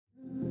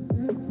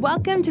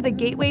Welcome to the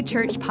Gateway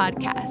Church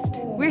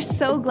podcast. We're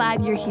so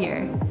glad you're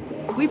here.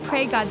 We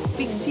pray God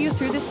speaks to you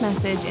through this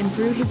message and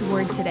through His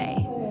Word today.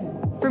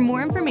 For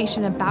more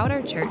information about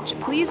our church,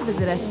 please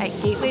visit us at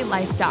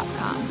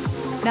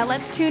gatewaylife.com. Now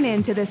let's tune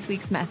in to this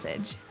week's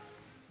message.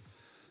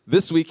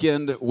 This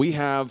weekend, we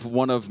have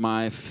one of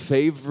my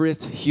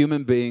favorite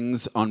human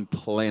beings on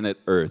planet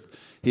Earth.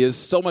 He is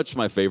so much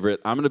my favorite.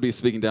 I'm going to be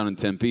speaking down in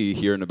Tempe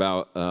here in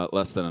about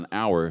less than an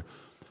hour,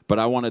 but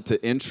I wanted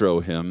to intro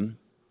him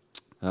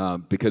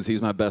because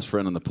he's my best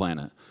friend on the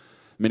planet.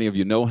 Many of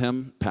you know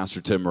him.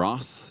 Pastor Tim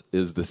Ross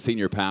is the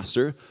senior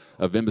pastor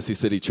of Embassy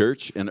City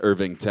Church in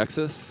Irving,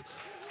 Texas,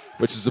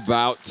 which is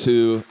about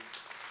to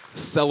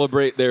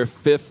celebrate their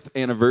 5th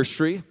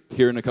anniversary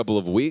here in a couple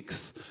of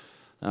weeks.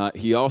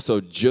 He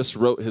also just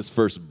wrote his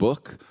first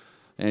book,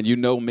 and you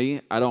know me,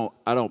 I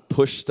don't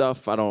push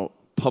stuff, I don't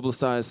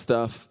publicize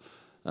stuff,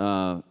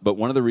 but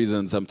one of the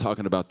reasons I'm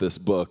talking about this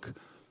book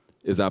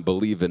is I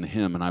believe in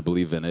him and I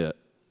believe in it,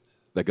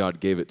 that God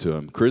gave it to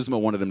him. Charisma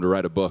wanted him to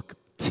write a book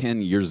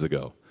 10 years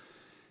ago,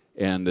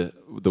 and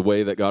the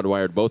way that God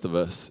wired both of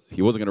us,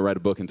 he wasn't going to write a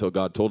book until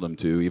God told him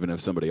to, even if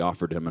somebody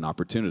offered him an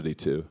opportunity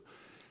to.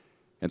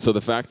 And so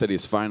the fact that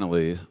he's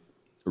finally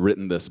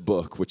written this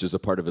book, which is a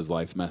part of his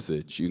life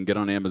message. You can get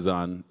on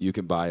Amazon. You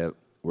can buy it.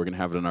 We're going to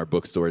have it in our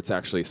bookstore. It's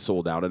actually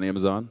sold out on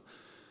Amazon.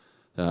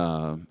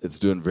 It's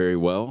doing very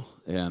well.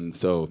 And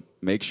so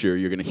make sure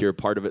you're going to hear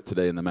part of it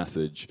today in the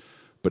message.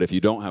 But if you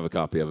don't have a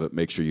copy of it,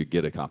 make sure you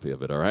get a copy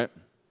of it, all right?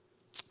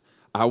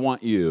 I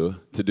want you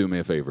to do me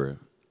a favor.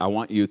 I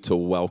want you to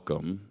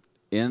welcome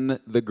in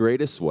the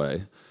greatest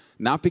way,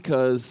 not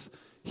because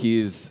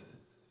he's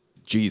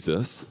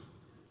Jesus,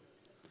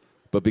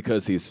 but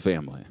because he's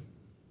family.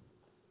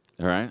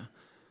 All right?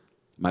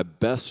 My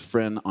best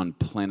friend on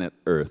planet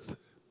Earth.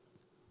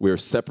 We were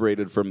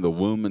separated from the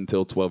womb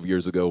until 12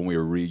 years ago when we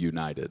were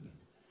reunited.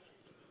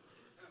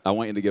 I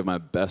want you to give my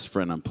best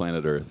friend on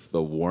planet Earth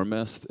the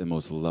warmest and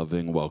most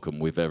loving welcome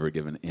we've ever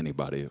given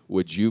anybody.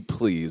 Would you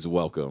please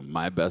welcome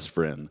my best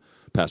friend,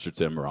 Pastor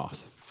Tim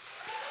Ross?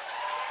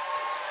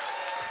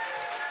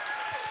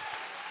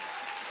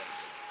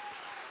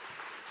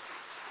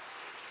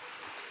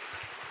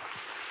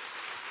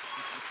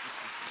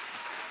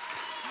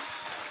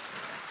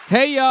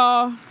 Hey,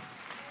 y'all.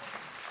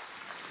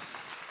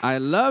 I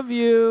love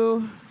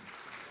you.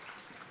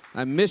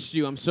 I missed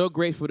you. I'm so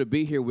grateful to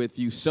be here with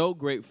you. So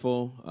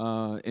grateful.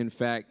 In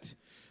fact,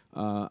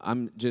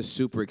 I'm just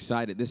super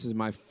excited. This is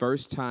my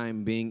first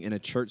time being in a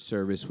church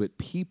service with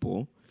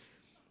people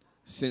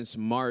since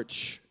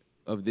March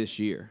of this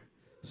year.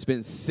 It's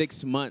been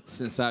 6 months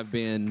since I've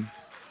been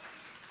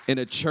in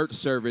a church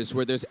service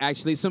where there's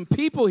actually some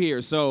people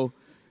here. So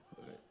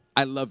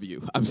I love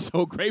you. I'm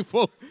so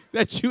grateful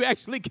that you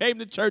actually came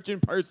to church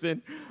in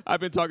person. I've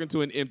been talking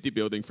to an empty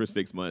building for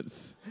 6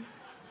 months.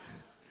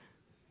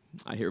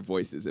 I hear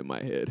voices in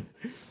my head.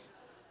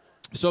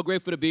 So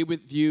grateful to be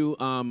with you.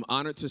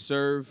 Honored to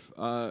serve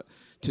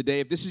today.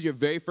 If this is your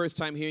very first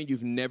time here and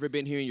you've never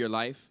been here in your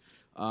life,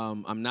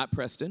 I'm not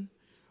Preston.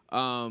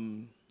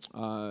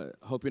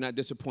 Hope you're not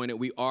disappointed.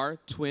 We are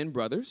twin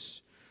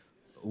brothers.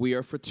 We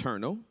are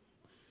fraternal.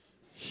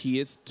 He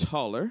is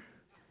taller.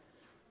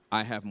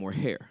 I have more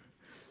hair.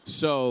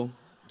 So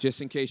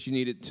just in case you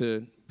needed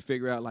to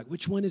figure out, like,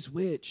 which one is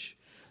which,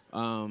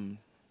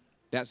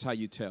 that's how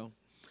you tell.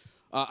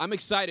 I'm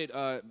excited.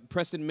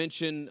 Preston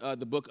mentioned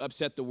the book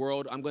Upset the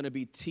World. I'm going to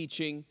be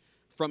teaching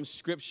from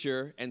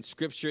Scripture and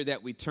Scripture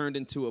that we turned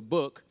into a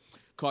book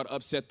called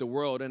Upset the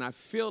World. And I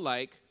feel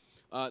like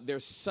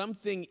there's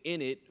something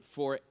in it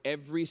for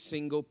every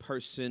single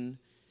person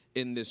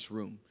in this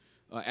room.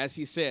 As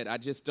he said, I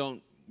just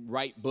don't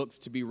write books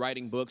to be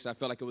writing books. I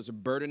felt like it was a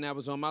burden that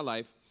was on my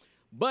life,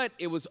 but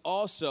it was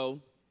also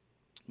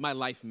my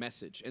life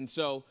message. And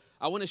so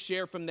I want to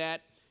share from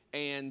that,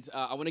 and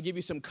I want to give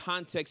you some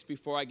context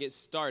before I get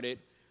started.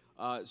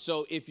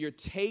 So if you're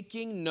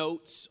taking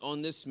notes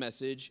on this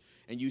message,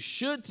 and you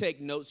should take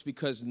notes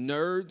because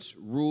nerds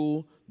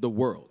rule the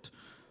world.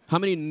 How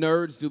many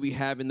nerds do we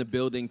have in the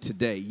building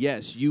today?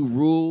 Yes, you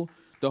rule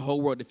the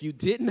whole world. If you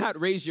did not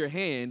raise your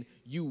hand,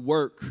 you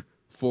work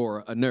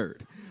for a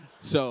nerd.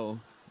 So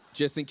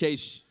just in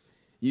case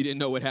you didn't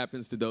know what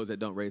happens to those that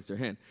don't raise their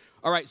hand.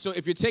 All right, so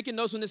if you're taking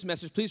notes on this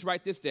message, please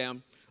write this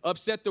down.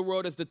 Upset the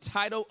World is the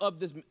title of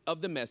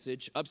the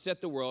message,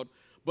 Upset the World.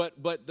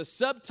 But the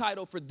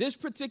subtitle for this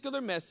particular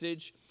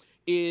message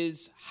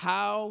is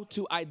How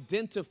to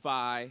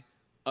Identify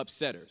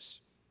Upsetters.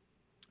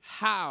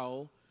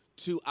 How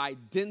to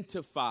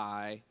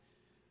identify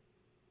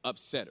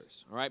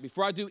upsetters. All right,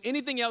 before I do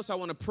anything else, I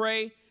want to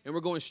pray, and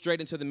we're going straight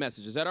into the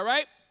message. Is that all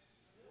right?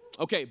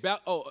 Okay,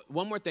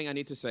 one more thing I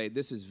need to say.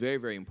 This is very,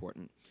 very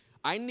important.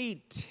 I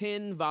need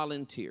 10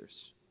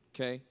 volunteers,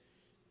 okay?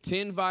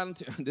 10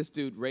 volunteers. This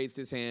dude raised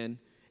his hand,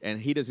 and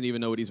he doesn't even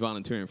know what he's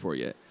volunteering for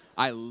yet.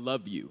 I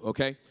love you,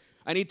 okay?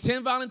 I need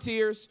 10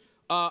 volunteers,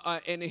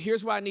 and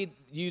here's why I need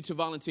you to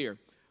volunteer.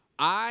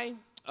 I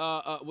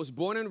was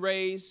born and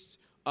raised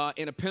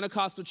in a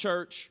Pentecostal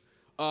church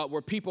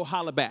where people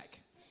holler back,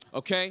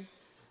 okay?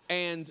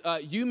 And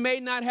you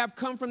may not have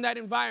come from that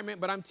environment,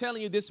 but I'm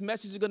telling you, this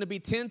message is going to be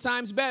 10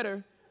 times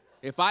better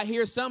if I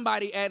hear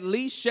somebody at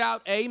least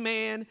shout,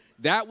 amen,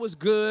 that was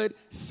good,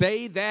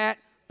 say that,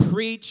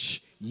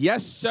 preach,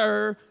 yes,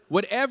 sir,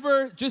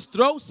 whatever, just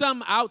throw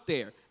something out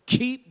there.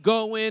 Keep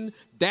going,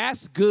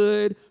 that's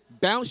good,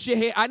 bounce your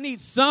head. I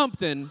need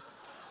something.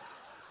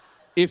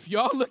 If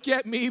y'all look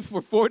at me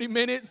for 40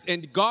 minutes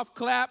and golf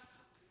clap,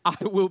 I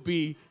will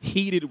be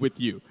heated with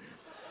you,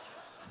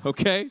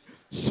 okay?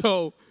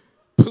 So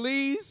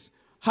please,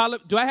 holla.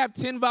 Do I have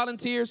 10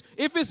 volunteers?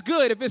 If it's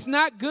good. If it's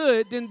not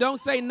good, then don't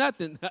say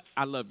nothing.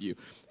 I love you.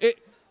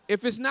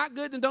 If it's not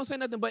good, then don't say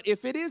nothing. But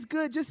if it is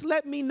good, just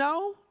let me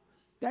know.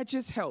 That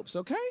just helps,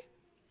 okay?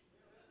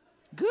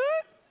 Good?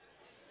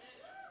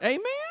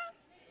 Amen?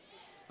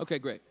 Okay,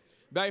 great.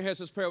 Bow your heads,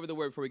 let's pray over the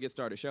word before we get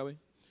started, shall we?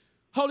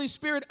 Holy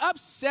Spirit,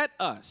 upset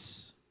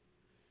us.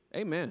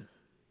 Amen.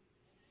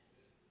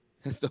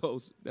 That's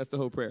the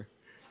whole prayer.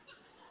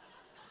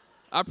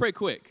 I pray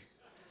quick.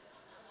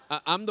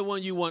 I'm the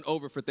one you want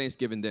over for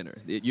Thanksgiving dinner.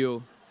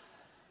 You'll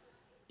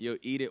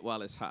eat it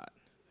while it's hot,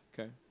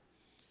 okay?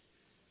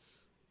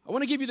 I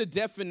want to give you the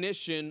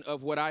definition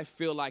of what I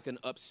feel like an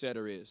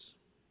upsetter is,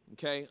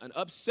 okay? An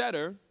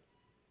upsetter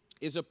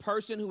is a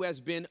person who has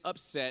been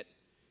upset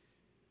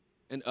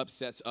and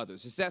upsets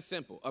others. It's that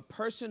simple. A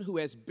person who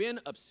has been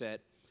upset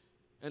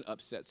and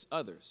upsets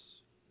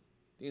others.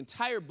 The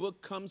entire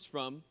book comes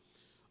from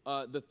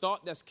the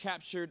thought that's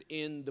captured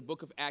in the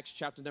book of Acts,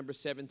 chapter number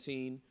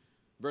 17,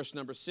 verse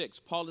number 6.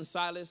 Paul and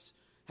Silas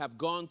have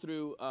gone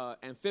through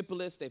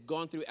Amphipolis. They've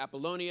gone through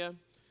Apollonia.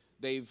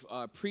 They've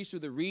preached through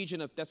the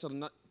region of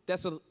Thessalonica.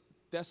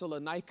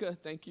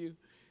 Thank you.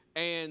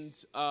 And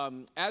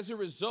as a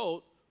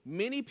result,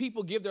 many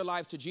people give their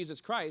lives to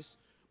Jesus Christ,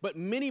 but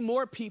many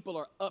more people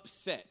are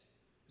upset.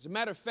 As a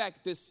matter of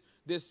fact, this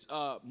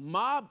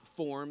mob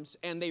forms,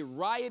 and they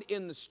riot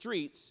in the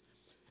streets,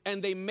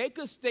 and they make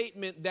a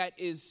statement that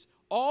is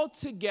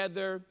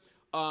altogether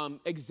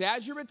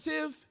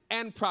exaggerative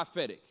and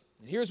prophetic.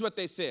 And here's what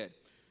they said.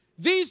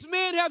 These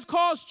men have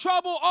caused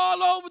trouble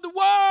all over the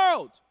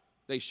world.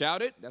 They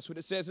shouted. That's what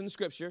it says in the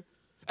scripture.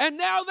 And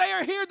now they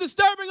are here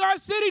disturbing our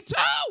city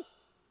too.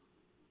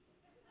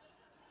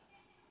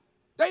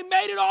 They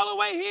made it all the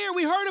way here.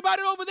 We heard about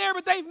it over there,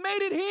 but they've made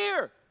it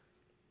here.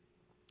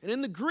 And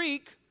in the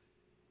Greek,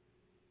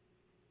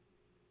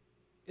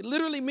 it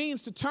literally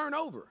means to turn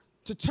over,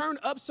 to turn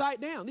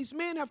upside down. These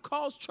men have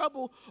caused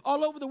trouble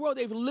all over the world.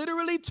 They've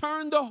literally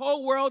turned the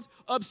whole world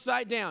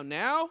upside down.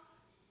 Now,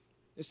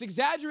 it's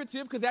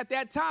exaggerative because at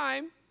that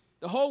time,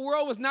 the whole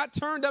world was not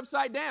turned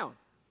upside down.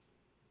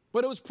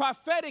 But it was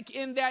prophetic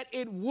in that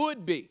it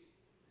would be.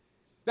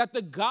 That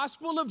the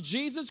gospel of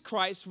Jesus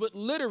Christ would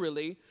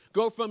literally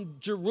go from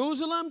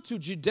Jerusalem to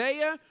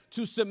Judea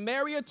to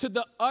Samaria to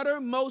the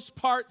uttermost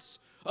parts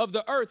of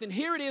the earth. And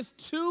here it is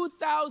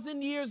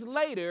 2,000 years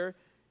later,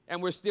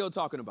 and we're still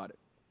talking about it.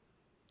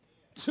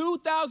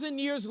 2,000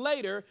 years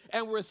later,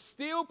 and we're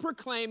still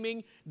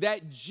proclaiming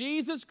that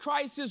Jesus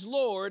Christ is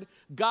Lord.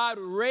 God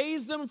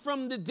raised him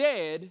from the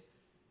dead.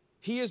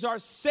 He is our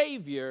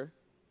Savior.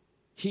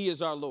 He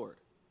is our Lord.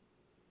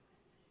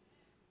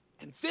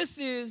 And this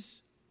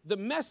is the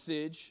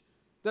message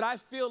that I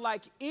feel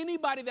like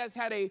anybody that's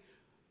had a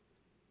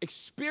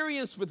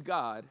experience with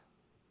God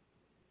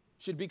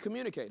should be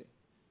communicating.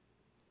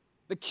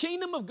 The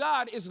kingdom of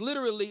God is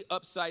literally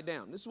upside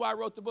down. This is why I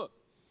wrote the book.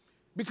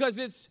 Because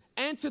it's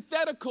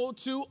antithetical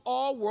to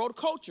all world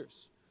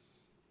cultures.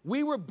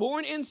 We were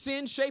born in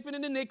sin, shaping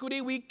in iniquity.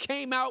 We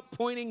came out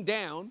pointing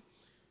down.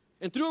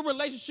 And through a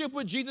relationship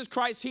with Jesus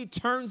Christ, he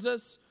turns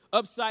us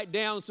upside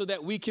down so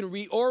that we can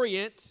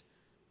reorient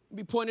and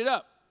be pointed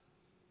up.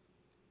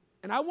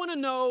 And I want to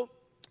know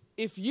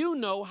if you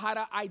know how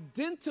to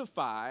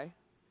identify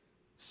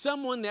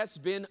someone that's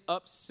been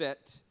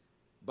upset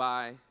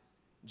by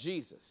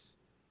Jesus.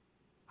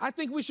 I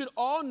think we should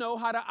all know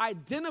how to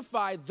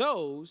identify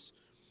those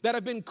that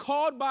have been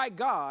called by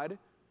God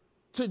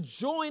to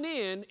join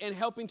in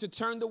helping to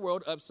turn the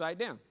world upside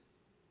down.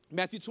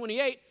 Matthew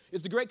 28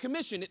 is the Great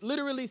Commission. It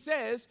literally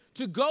says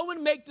to go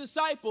and make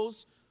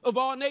disciples of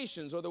all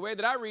nations, or the way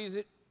that I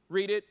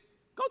read it,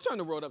 go turn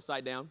the world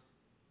upside down.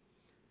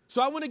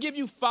 So I want to give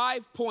you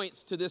 5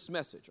 points to this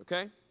message,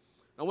 okay?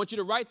 I want you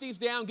to write these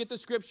down, get the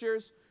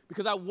scriptures,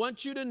 because I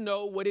want you to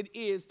know what it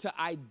is to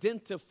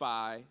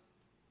identify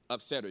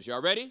upsetters.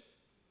 Y'all ready?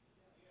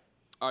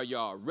 Are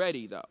y'all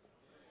ready, though?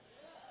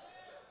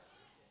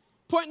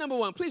 Point number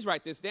 1, please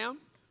write this down.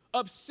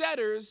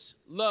 Upsetters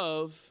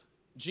love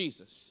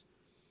Jesus.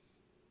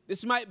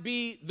 This might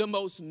be the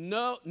most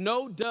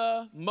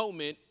no-duh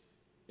moment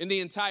in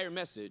the entire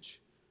message,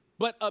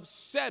 but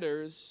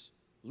upsetters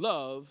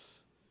love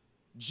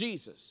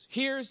Jesus.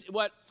 Here's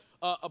what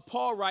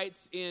Paul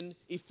writes in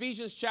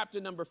Ephesians chapter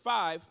number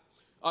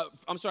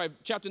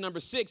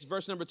 6,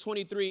 verse number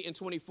 23 and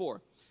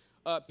 24.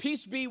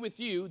 Peace be with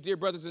you, dear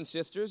brothers and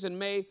sisters, and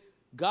may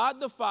God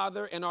the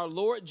Father and our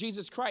Lord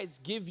Jesus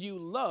Christ give you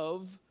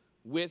love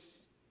with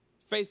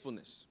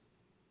faithfulness.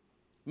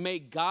 May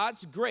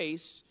God's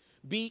grace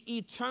be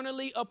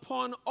eternally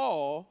upon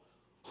all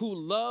who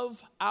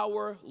love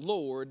our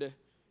Lord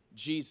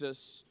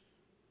Jesus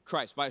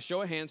Christ. By a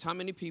show of hands, how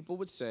many people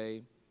would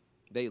say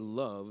they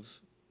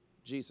love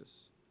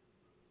Jesus?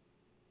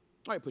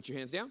 All right, put your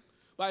hands down.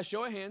 By a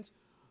show of hands,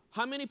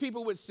 how many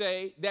people would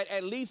say that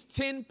at least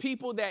 10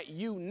 people that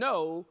you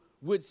know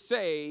would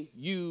say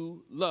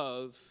you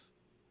love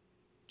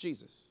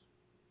Jesus?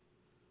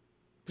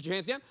 Put your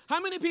hands down. How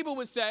many people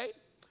would say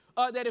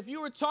that if you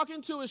were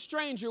talking to a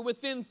stranger,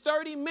 within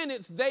 30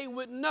 minutes, they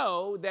would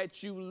know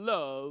that you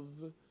love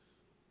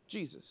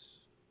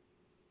Jesus?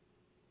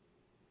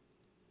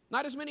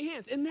 Not as many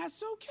hands, and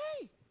that's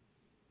okay.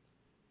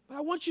 But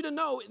I want you to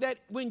know that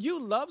when you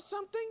love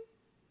something,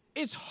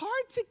 it's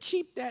hard to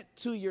keep that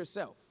to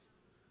yourself.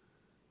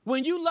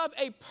 When you love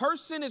a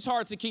person, it's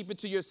hard to keep it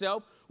to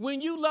yourself.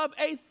 When you love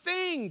a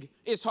thing,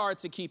 it's hard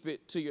to keep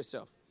it to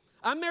yourself.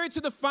 I'm married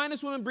to the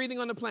finest woman breathing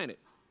on the planet,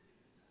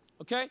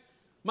 okay?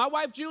 My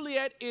wife,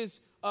 Juliet, is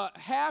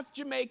half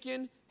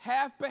Jamaican,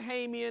 half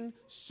Bahamian,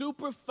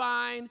 super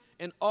fine,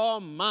 and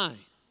all mine.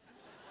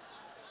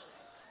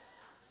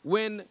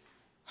 When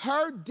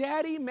her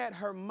daddy met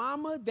her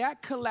mama,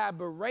 that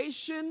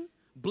collaboration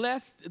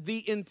blessed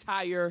the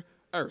entire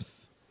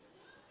earth.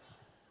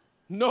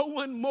 No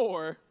one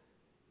more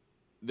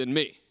than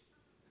me.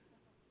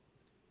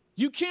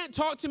 You can't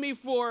talk to me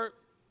for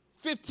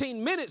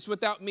 15 minutes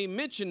without me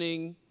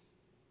mentioning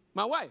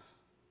my wife.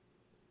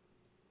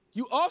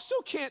 You also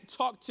can't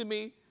talk to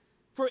me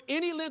for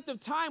any length of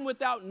time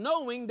without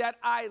knowing that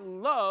I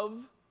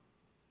love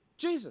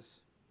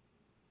Jesus.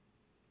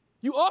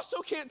 You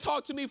also can't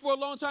talk to me for a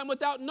long time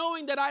without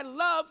knowing that I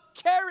love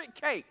carrot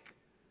cake.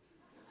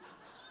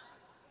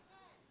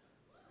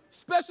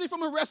 Especially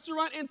from a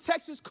restaurant in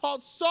Texas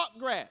called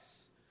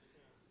Saltgrass.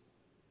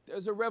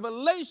 There's a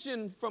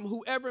revelation from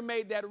whoever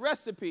made that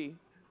recipe,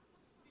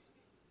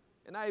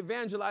 and I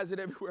evangelize it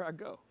everywhere I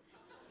go,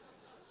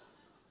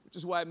 which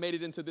is why I made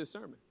it into this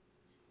sermon.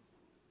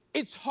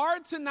 It's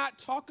hard to not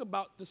talk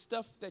about the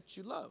stuff that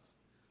you love.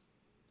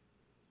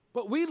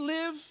 But we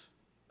live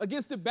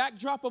against the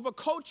backdrop of a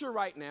culture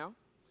right now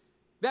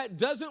that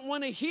doesn't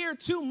want to hear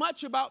too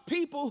much about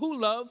people who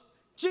love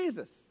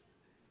Jesus.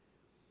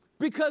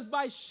 Because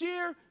by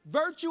sheer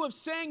virtue of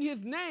saying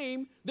his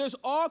name, there's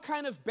all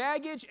kind of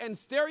baggage and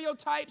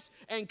stereotypes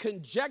and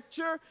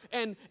conjecture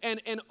and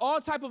all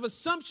type of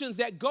assumptions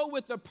that go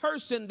with the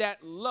person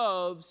that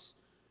loves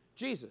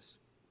Jesus.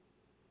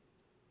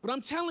 But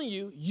I'm telling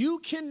you, you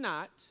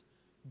cannot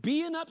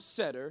be an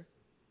upsetter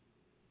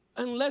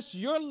unless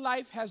your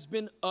life has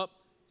been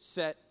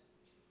upset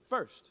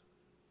first.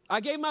 I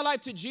gave my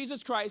life to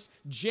Jesus Christ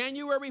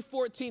January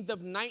 14th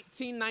of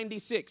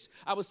 1996.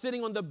 I was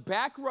sitting on the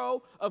back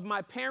row of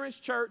my parents'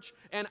 church,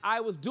 and I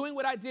was doing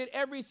what I did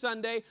every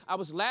Sunday. I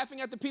was laughing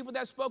at the people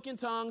that spoke in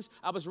tongues.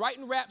 I was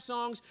writing rap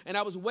songs, and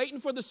I was waiting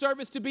for the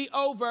service to be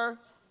over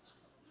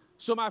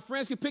so my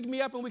friends could pick me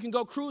up and we can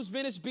go cruise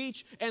Venice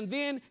Beach and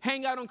then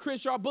hang out on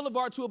Crenshaw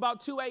Boulevard to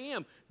about 2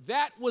 a.m.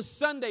 That was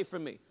Sunday for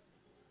me.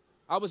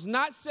 I was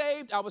not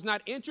saved. I was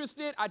not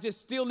interested. I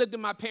just still lived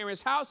in my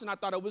parents' house, and I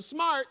thought it was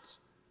smart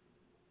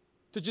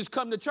to just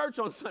come to church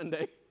on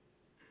Sunday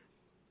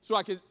so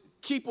I could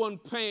keep on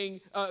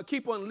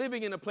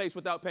living in a place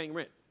without paying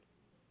rent.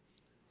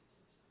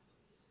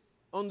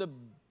 On the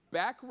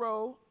back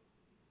row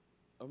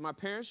of my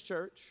parents'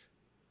 church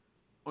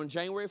on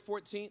January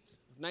 14th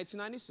of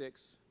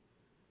 1996,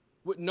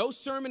 with no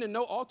sermon and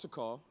no altar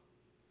call,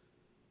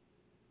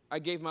 I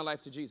gave my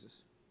life to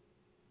Jesus.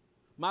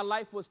 My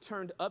life was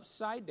turned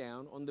upside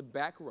down on the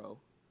back row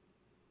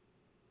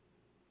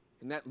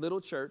in that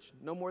little church,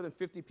 no more than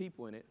 50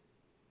 people in it.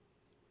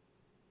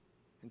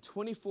 And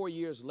 24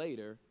 years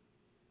later,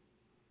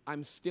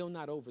 I'm still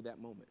not over that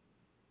moment.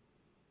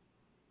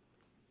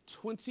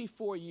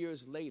 24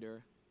 years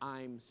later,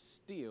 I'm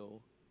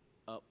still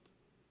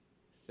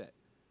upset.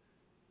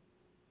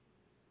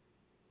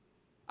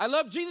 I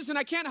love Jesus and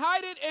I can't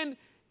hide it, and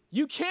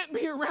you can't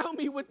be around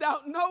me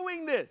without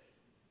knowing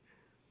this.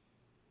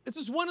 This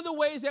is one of the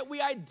ways that we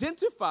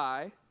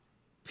identify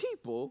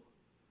people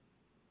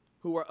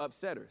who are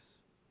upsetters.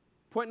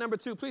 Point number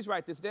 2, please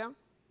write this down.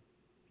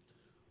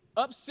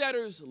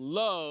 Upsetters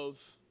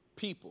love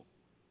people.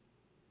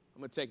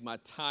 I'm going to take my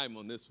time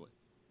on this one.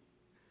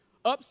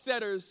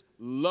 Upsetters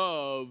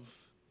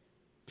love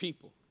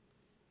people.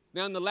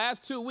 Now, in the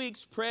last 2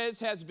 weeks, Prez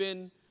has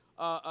been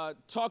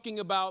talking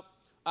about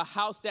a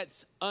house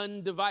that's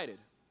undivided.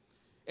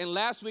 And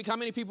last week, how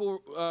many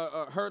people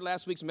heard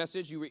last week's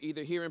message? You were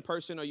either here in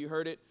person or you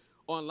heard it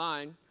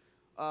online.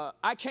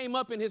 I came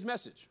up in his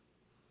message.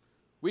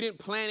 We didn't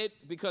plan it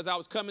because I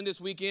was coming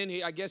this weekend.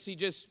 I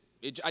just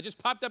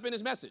popped up in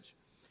his message.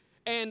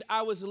 And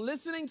I was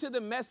listening to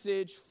the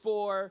message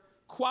for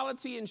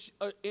quality and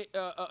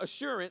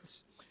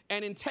assurance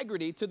and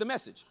integrity to the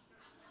message.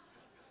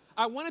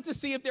 I wanted to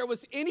see if there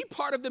was any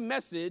part of the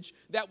message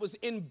that was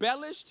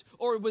embellished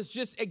or was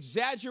just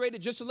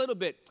exaggerated just a little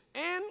bit.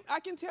 And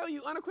I can tell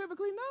you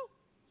unequivocally,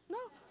 no.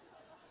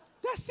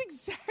 That's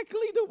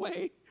exactly the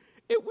way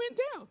it went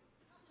down.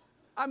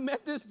 I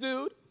met this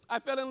dude. I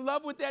fell in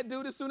love with that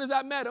dude as soon as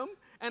I met him.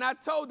 and I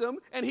told him,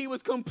 and he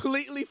was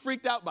completely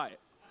freaked out by it.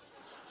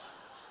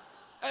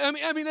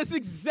 I mean, that's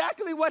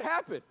exactly what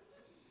happened.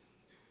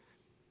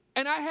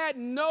 And I had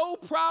no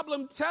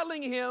problem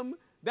telling him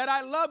that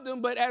I loved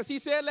him, but as he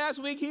said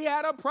last week, he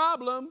had a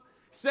problem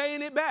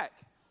saying it back.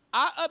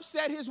 I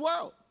upset his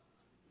world.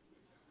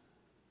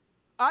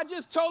 I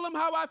just told him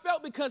how I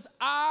felt because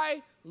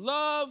I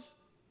love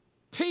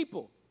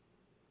people.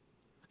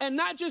 And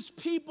not just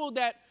people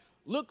that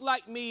look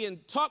like me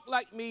and talk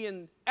like me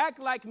and act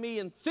like me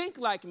and think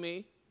like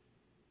me.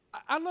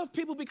 I love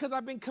people because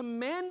I've been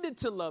commanded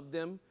to love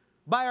them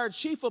by our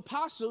chief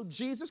apostle,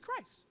 Jesus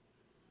Christ.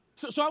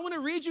 So I want to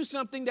read you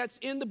something that's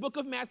in the book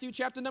of Matthew,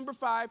 chapter number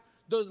 5.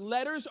 The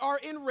letters are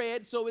in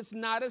red, so it's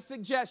not a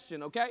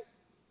suggestion, okay?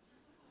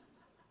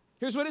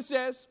 Here's what it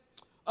says.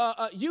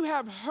 You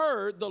have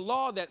heard the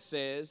law that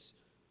says,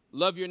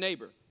 love your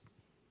neighbor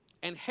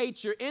and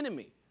hate your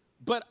enemy.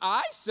 But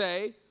I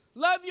say,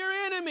 love your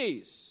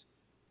enemies.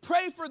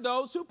 Pray for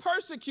those who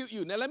persecute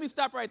you. Now, let me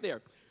stop right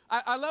there.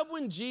 I love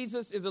when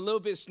Jesus is a little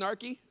bit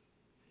snarky.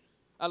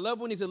 I love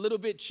when he's a little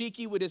bit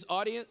cheeky with his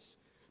audience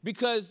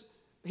because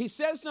he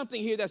says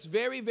something here that's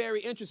very, very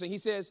interesting. He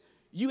says,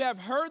 you have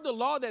heard the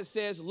law that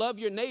says, love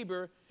your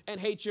neighbor and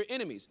hate your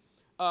enemies.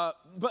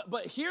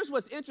 But here's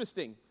what's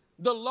interesting.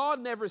 The law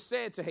never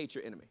said to hate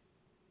your enemy.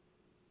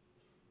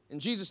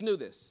 And Jesus knew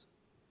this.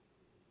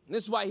 And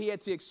this is why he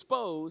had to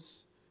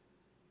expose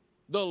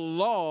the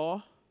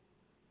law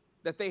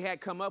that they had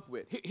come up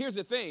with. Here's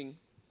the thing.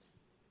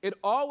 It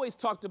always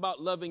talked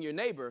about loving your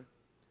neighbor,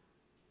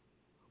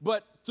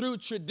 but through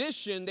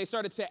tradition, they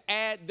started to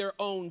add their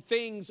own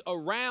things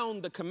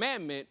around the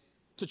commandment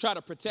to try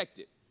to protect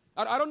it.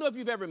 I don't know if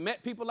you've ever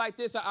met people like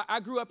this. I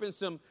grew up in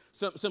some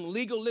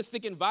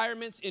legalistic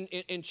environments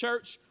in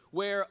church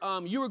where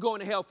you were going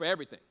to hell for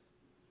everything,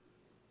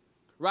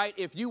 right?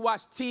 If you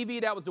watched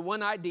TV, that was the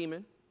one-eyed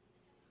demon.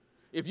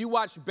 If you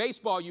watched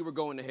baseball, you were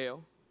going to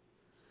hell.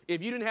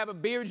 If you didn't have a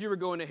beard, you were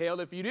going to hell.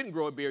 If you didn't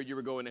grow a beard, you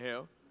were going to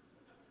hell.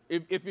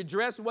 If your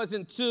dress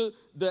wasn't to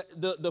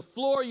the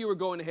floor, you were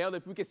going to hell.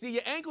 If we could see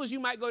your ankles, you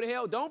might go to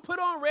hell. Don't put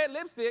on red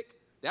lipstick.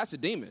 That's a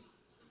demon.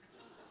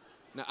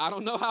 Now, I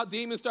don't know how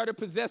demons started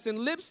possessing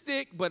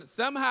lipstick, but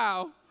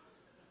somehow,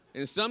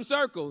 in some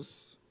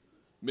circles,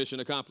 mission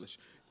accomplished.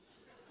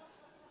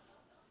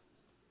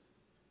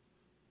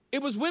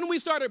 It was when we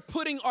started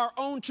putting our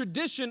own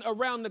tradition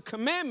around the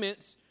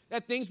commandments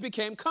that things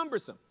became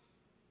cumbersome.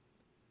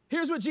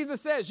 Here's what Jesus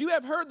says. You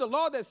have heard the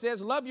law that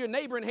says, love your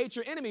neighbor and hate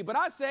your enemy. But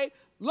I say,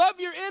 love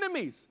your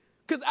enemies,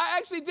 because I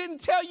actually didn't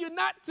tell you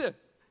not to.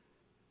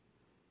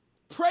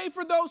 Pray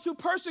for those who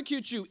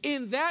persecute you.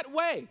 In that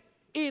way,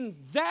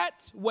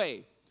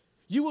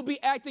 you will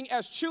be acting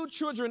as true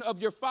children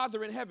of your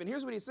Father in heaven.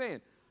 Here's what he's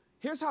saying.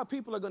 Here's how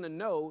people are going to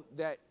know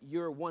that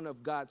you're one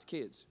of God's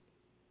kids.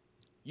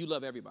 You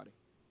love everybody.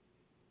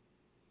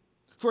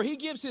 For he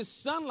gives his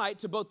sunlight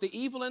to both the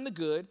evil and the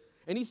good,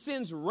 and he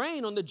sends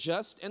rain on the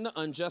just and the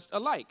unjust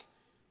alike.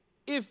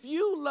 If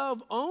you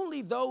love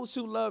only those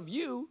who love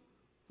you,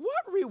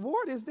 what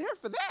reward is there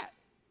for that?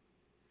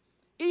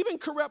 Even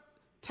corrupt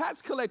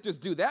tax collectors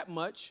do that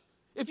much.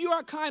 If you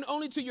are kind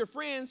only to your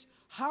friends,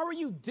 how are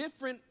you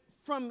different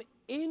from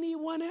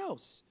anyone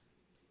else?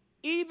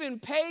 Even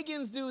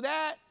pagans do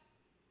that.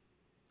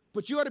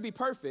 But you are to be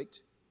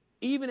perfect,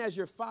 even as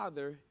your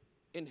Father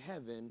in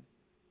heaven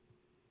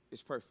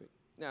is perfect.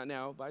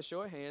 Now, by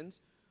show of hands,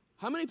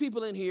 how many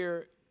people in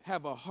here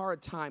have a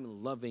hard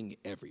time loving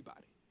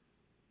everybody?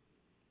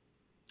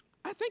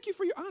 I thank you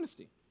for your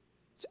honesty.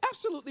 It's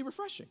absolutely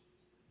refreshing.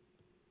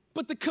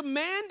 But the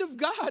command of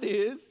God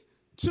is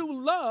to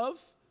love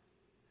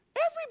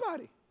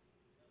everybody.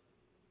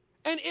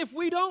 And if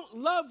we don't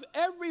love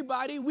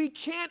everybody, we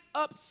can't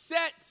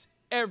upset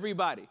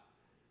everybody.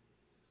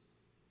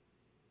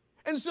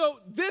 And so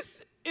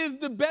this is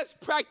the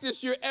best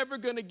practice you're ever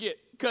going to get,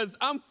 because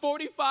I'm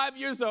 45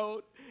 years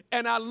old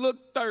and I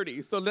look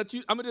 30. So I'm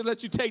going to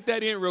let you take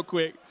that in real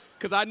quick,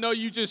 because I know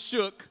you just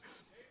shook.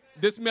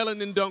 This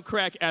melanin don't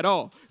crack at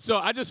all. So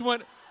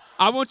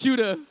I want you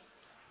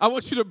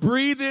to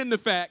breathe in the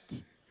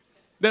fact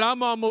that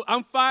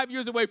I'm 5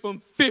 years away from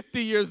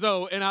 50 years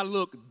old and I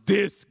look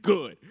this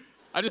good.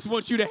 I just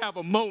want you to have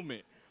a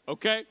moment,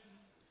 okay?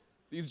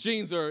 These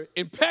genes are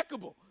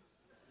impeccable.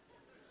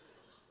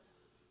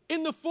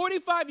 In the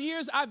 45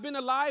 years I've been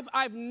alive,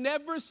 I've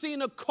never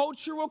seen a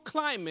cultural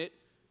climate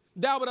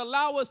that would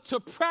allow us to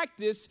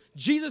practice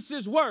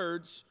Jesus'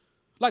 words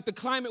like the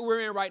climate we're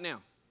in right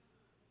now.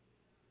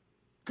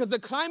 Because the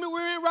climate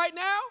we're in right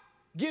now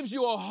gives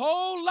you a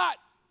whole lot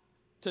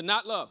to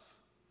not love.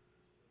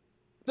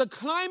 The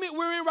climate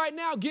we're in right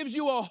now gives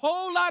you a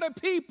whole lot of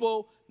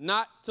people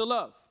not to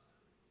love.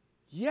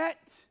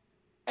 Yet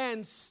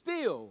and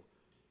still,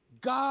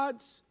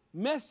 God's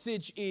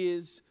message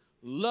is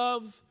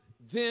love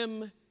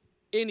them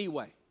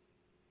anyway.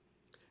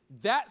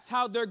 That's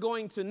how they're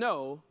going to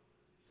know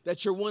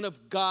that you're one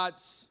of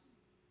God's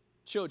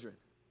children.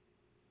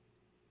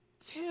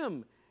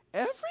 Tim,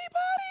 everybody?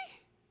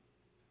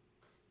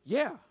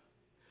 Yeah.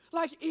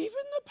 Like even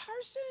the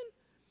person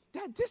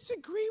that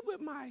disagreed with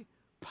my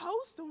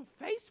post on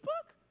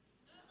Facebook?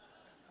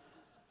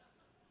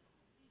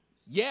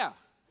 Yeah.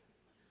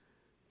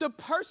 The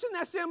person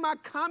that's in my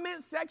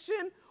comment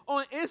section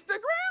on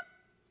Instagram?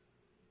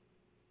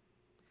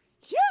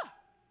 Yeah.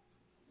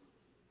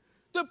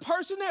 The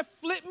person that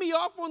flipped me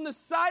off on the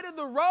side of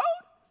the road?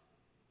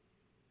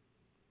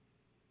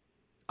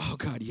 Oh,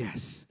 God,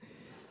 yes.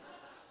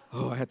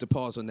 Oh, I had to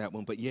pause on that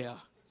one, but yeah.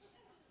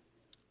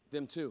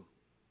 Them too.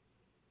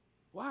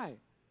 Why?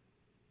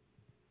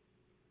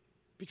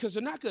 Because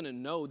they're not going to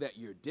know that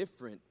you're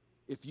different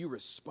if you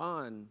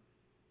respond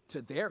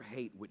to their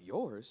hate with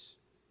yours.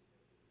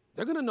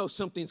 They're going to know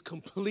something's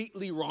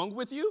completely wrong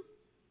with you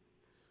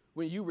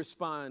when you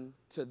respond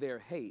to their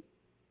hate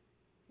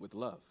with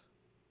love.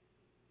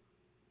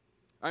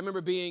 I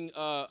remember being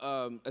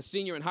a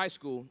senior in high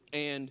school,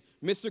 and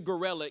Mr.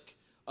 Gorelick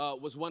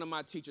was one of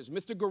my teachers.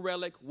 Mr.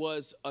 Gorelick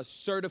was a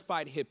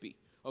certified hippie,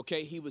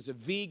 okay? He was a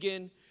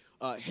vegan,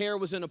 hair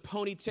was in a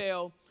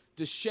ponytail,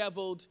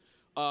 disheveled.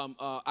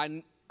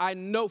 I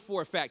know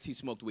for a fact he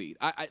smoked weed.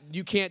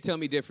 You can't tell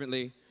me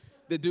differently.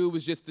 The dude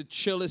was just the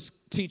chillest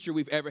teacher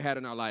we've ever had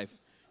in our life.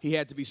 He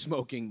had to be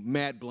smoking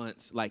mad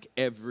blunts like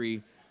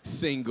every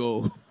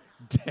single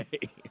day,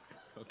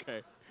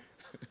 okay?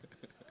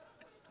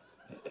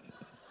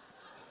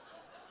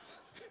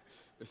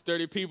 There's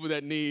 30 people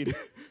that need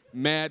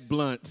mad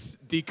blunts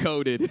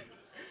decoded.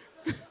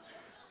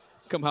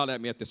 Come holler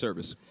at me after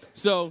service.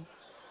 So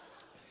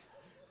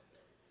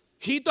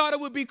he thought it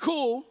would be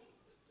cool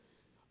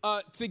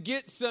to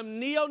get some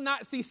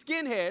neo-Nazi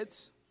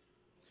skinheads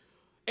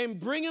and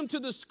bring them to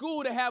the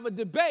school to have a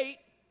debate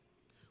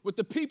with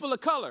the people of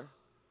color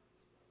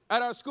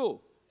at our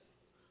school.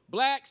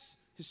 Blacks,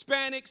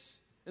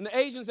 Hispanics, and the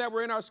Asians that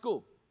were in our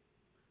school.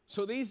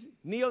 So these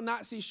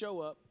neo-Nazis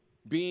show up,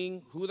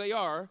 being who they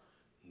are,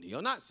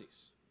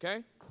 neo-Nazis,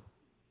 okay?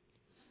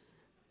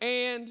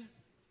 And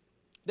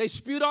they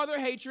spewed all their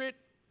hatred,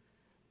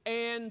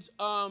 and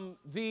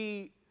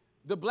the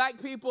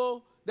black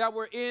people that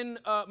were in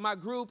my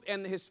group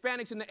and the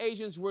Hispanics and the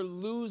Asians were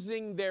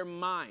losing their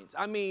minds.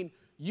 I mean,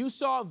 you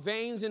saw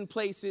veins in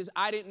places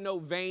I didn't know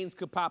veins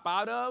could pop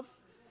out of,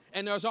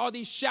 and there's all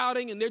these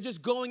shouting, and they're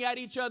just going at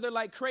each other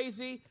like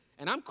crazy,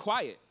 and I'm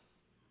quiet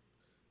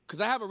because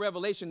I have a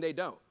revelation they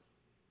don't.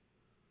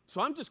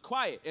 So I'm just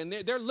quiet, and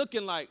they're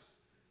looking like,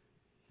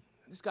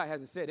 this guy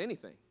hasn't said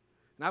anything.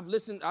 And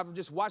I've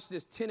just watched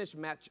this tennis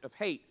match of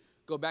hate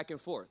go back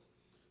and forth.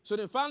 So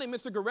then finally,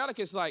 Mr. Gorelick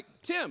is like,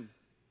 Tim,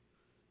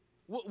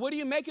 what are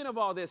you making of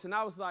all this? And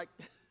I was like,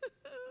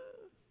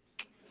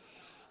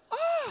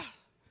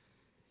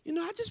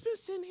 I've just been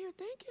sitting here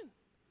thinking.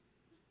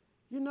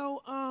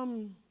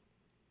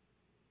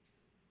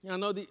 I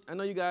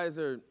know you guys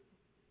are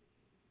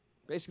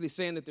basically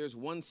saying that there's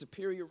one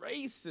superior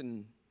race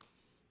and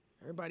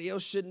everybody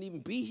else shouldn't even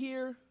be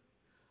here.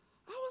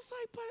 I was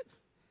like, but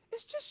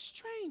it's just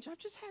strange. I've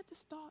just had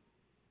this thought.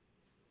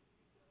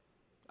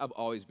 I've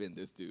always been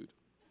this dude.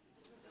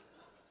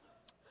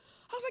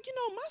 I was like,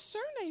 my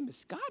surname is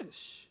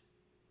Scottish.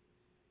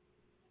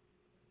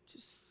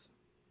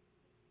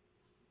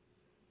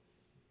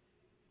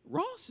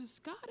 Ross is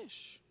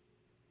Scottish.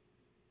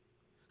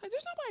 Like,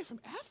 there's nobody from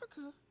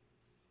Africa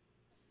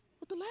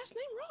with the last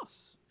name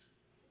Ross.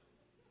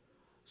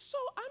 So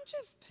I'm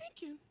just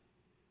thinking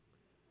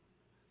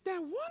that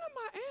one of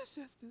my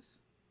ancestors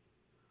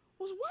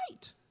was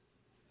white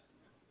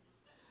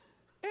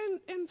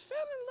and fell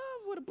in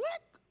love with a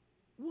black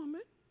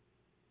woman,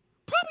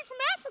 probably from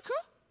Africa,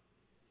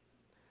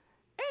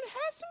 and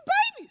had some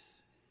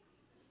babies.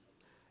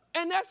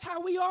 And that's how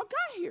we all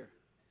got here.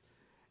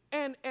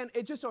 And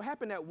it just so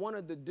happened that one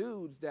of the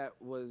dudes that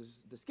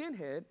was the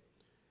skinhead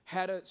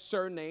had a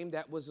surname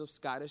that was of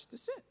Scottish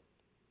descent.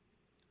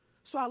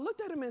 So I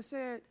looked at him and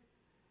said,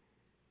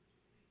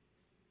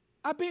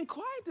 I've been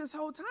quiet this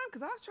whole time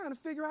because I was trying to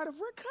figure out if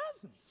we're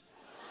cousins.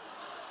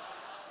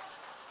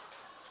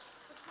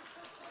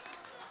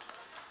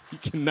 You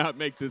cannot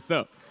make this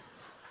up.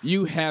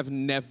 You have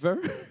never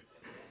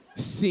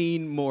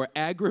seen more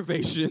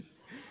aggravation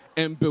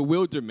and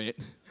bewilderment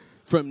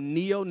from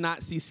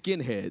neo-Nazi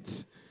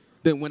skinheads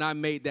than when I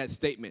made that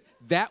statement.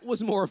 That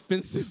was more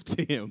offensive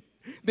to him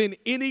than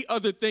any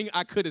other thing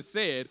I could have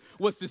said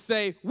was to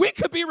say, we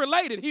could be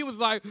related. He was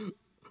like,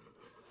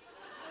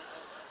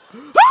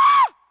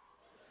 ah!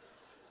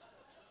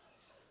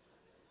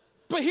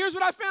 But here's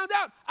what I found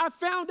out. I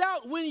found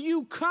out when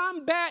you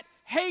combat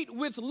hate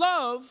with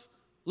love,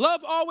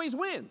 love always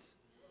wins.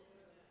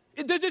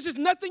 There's just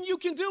nothing you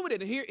can do with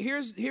it. And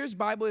here's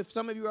Bible. If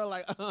some of you are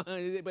like,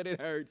 but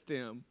it hurts,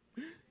 Tim.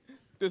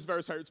 This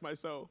verse hurts my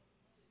soul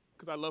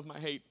because I love my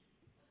hate.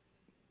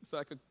 It's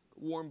like a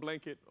warm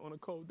blanket on a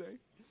cold day.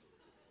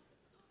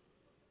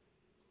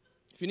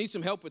 If you need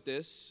some help with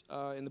this,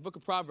 in the book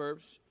of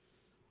Proverbs,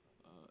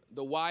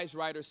 the wise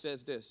writer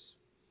says this.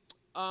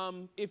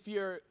 If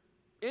your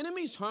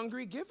enemy's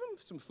hungry, give him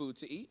some food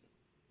to eat.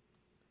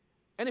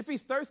 And if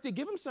he's thirsty,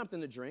 give him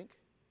something to drink.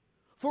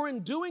 For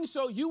in doing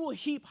so, you will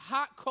heap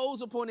hot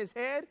coals upon his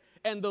head,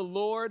 and the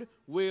Lord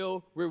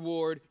will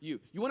reward you.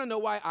 You want to know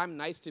why I'm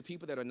nice to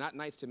people that are not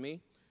nice to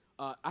me?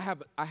 I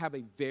have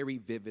a very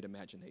vivid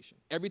imagination.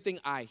 Everything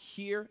I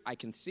hear, I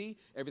can see.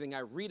 Everything I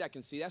read, I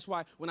can see. That's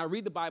why when I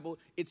read the Bible,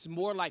 it's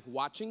more like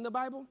watching the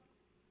Bible.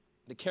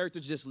 The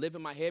characters just live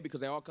in my head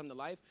because they all come to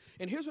life.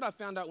 And here's what I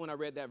found out when I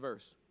read that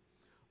verse.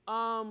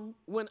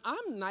 When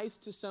I'm nice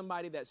to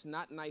somebody that's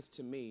not nice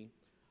to me,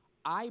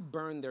 I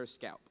burn their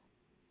scalp.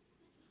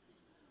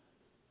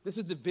 This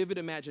is the vivid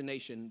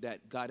imagination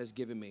that God has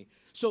given me.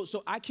 So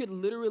I could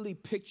literally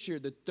picture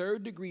the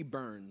third-degree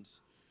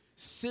burns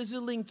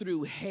sizzling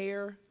through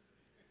hair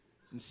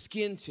and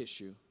skin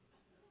tissue.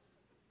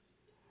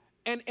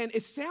 And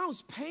it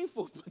sounds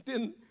painful, but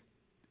then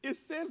it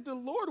says the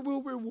Lord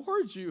will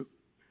reward you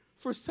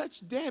for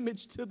such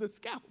damage to the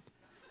scalp.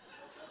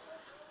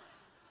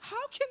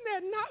 How can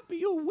that not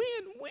be a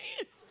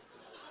win-win?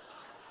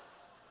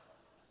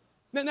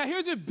 Now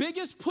here's the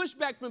biggest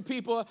pushback from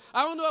people.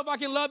 I don't know if I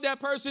can love that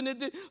person.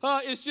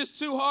 It's just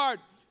too hard.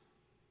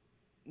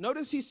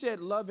 Notice he said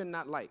love and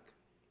not like.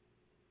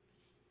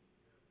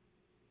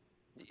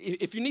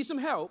 If you need some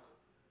help,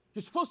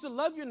 you're supposed to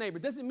love your neighbor.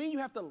 Doesn't mean you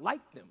have to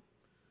like them.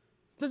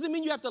 Doesn't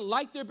mean you have to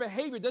like their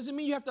behavior. Doesn't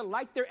mean you have to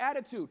like their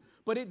attitude.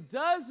 But it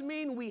does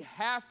mean we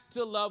have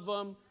to love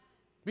them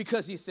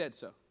because he said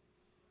so.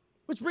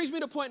 Which brings me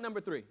to point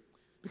number 3.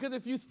 Because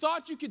if you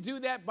thought you could do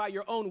that by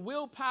your own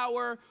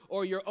willpower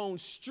or your own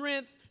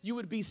strength, you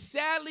would be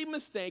sadly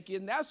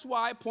mistaken. That's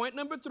why point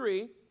number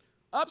 3,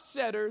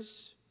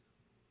 upsetters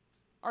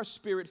are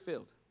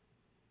spirit-filled.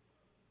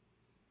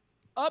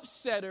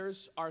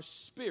 Upsetters are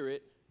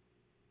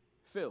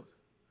spirit-filled.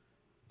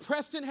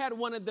 Preston had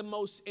one of the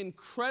most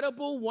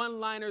incredible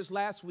one-liners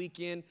last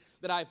weekend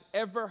that I've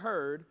ever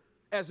heard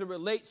as it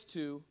relates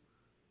to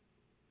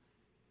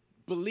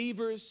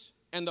believers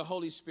and the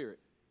Holy Spirit.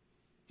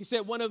 He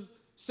said one of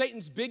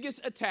Satan's biggest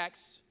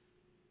attacks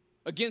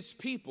against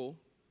people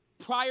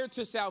prior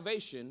to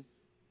salvation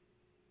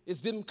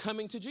is them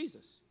coming to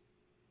Jesus.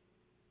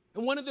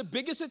 And one of the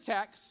biggest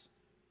attacks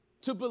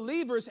to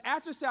believers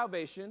after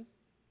salvation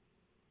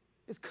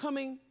is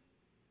coming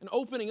and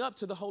opening up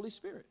to the Holy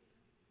Spirit.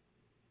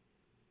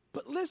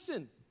 But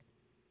listen,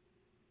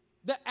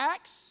 the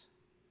Acts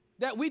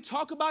that we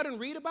talk about and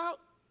read about,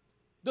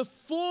 the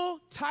full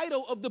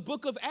title of the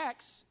book of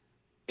Acts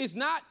is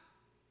not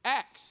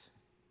Acts.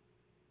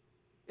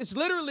 It's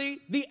literally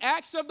the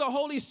acts of the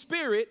Holy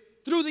Spirit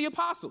through the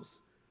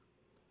apostles.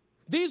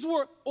 These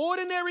were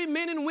ordinary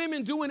men and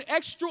women doing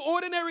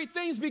extraordinary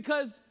things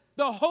because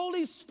the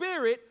Holy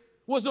Spirit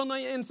was on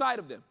the inside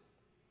of them.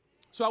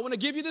 So I want to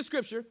give you the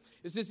scripture.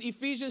 This is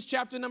Ephesians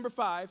chapter number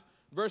 5,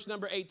 verse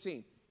number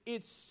 18.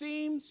 It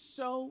seems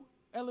so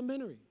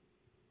elementary.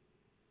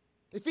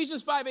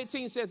 Ephesians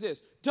 5:18 says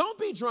this, don't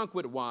be drunk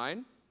with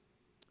wine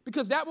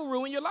because that will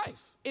ruin your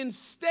life.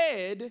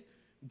 Instead,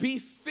 be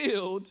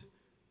filled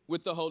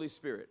with the Holy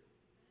Spirit.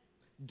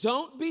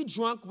 Don't be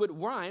drunk with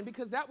wine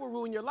because that will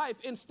ruin your life.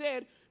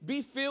 Instead,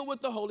 be filled with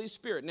the Holy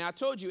Spirit. Now, I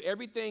told you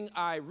everything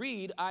I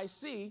read, I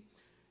see.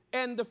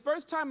 And the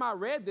first time I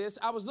read this,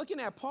 I was looking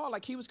at Paul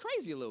like he was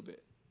crazy a little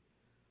bit.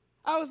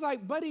 I was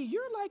like, buddy,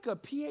 you're like a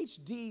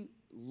PhD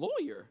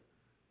lawyer.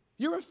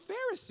 You're a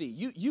Pharisee.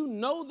 You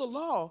know the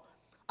law.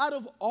 Out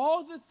of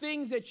all the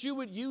things that you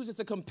would use as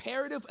a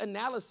comparative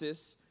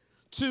analysis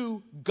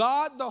to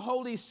God the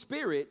Holy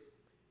Spirit,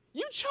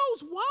 you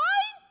chose wine?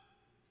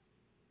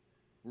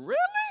 Really?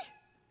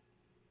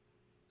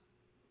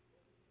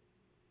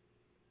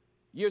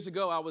 Years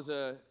ago, I was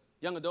a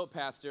young adult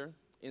pastor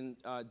in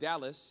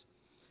Dallas,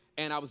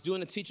 and I was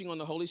doing a teaching on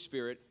the Holy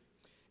Spirit,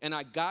 and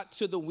I got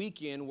to the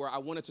weekend where I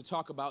wanted to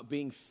talk about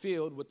being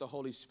filled with the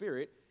Holy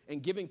Spirit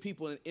and giving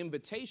people an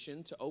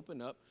invitation to open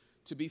up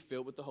to be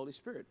filled with the Holy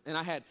Spirit. And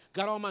I had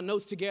got all my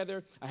notes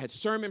together. I had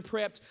sermon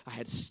prepped. I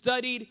had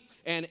studied.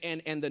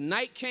 And the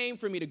night came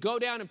for me to go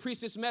down and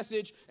preach this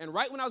message. And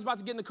right when I was about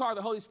to get in the car,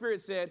 the Holy Spirit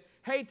said,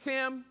 hey,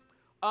 Tim,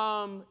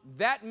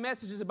 that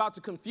message is about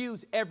to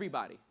confuse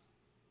everybody. I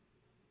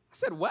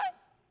said, what?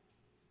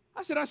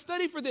 I said, I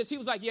studied for this. He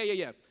was like,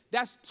 yeah.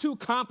 That's too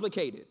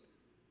complicated.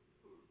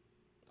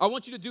 I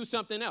want you to do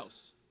something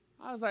else.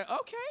 I was like,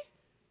 okay.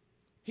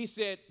 He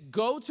said,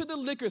 go to the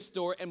liquor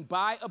store and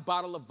buy a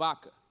bottle of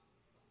vodka.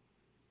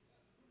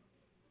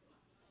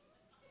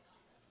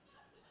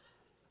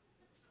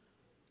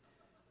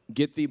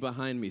 Get thee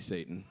behind me,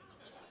 Satan,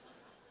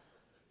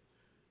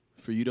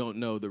 for you don't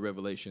know the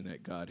revelation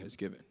that God has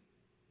given.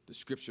 The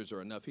scriptures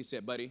are enough. He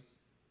said, buddy,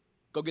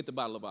 go get the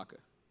bottle of vodka.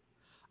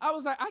 I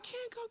was like, I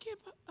can't go get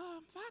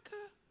vodka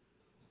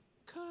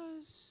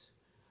because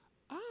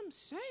I'm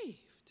saved.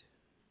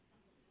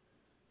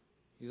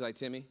 He's like,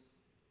 Timmy,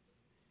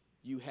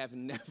 you have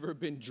never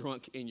been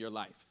drunk in your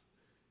life.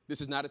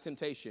 This is not a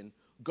temptation.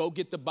 Go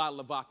get the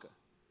bottle of vodka.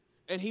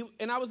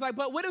 And I was like,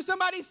 but what if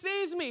somebody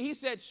sees me? He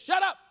said,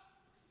 shut up.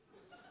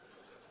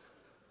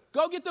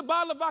 Go get the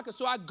bottle of vodka.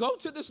 So I go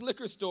to this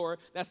liquor store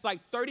that's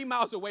like 30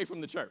 miles away from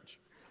the church.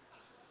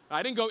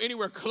 I didn't go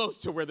anywhere close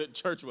to where the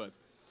church was.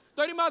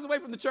 30 miles away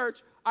from the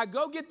church, I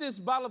go get this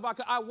bottle of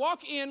vodka. I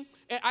walk in,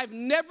 and I've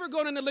never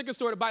gone in the liquor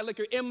store to buy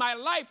liquor in my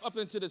life up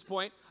until this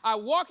point. I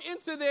walk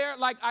into there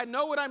like I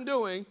know what I'm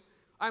doing.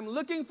 I'm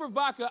looking for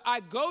vodka. I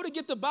go to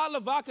get the bottle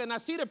of vodka, and I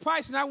see the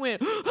price, and I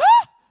went,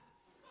 huh?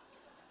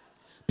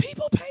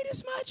 People pay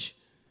this much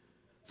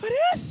for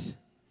this?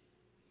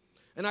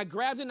 And I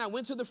grabbed it, and I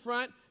went to the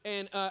front,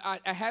 and I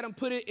had them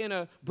put it in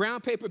a brown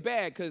paper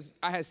bag because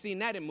I had seen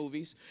that in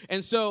movies.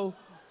 And so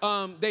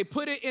they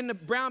put it in the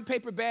brown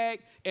paper bag,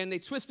 and they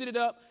twisted it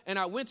up, and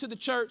I went to the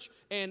church,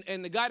 and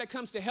the guy that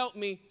comes to help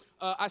me,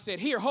 I said,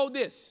 here, hold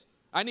this.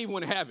 I didn't even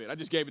want to have it. I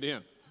just gave it to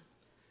him.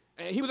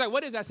 And he was like,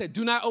 what is that? I said,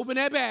 do not open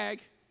that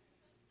bag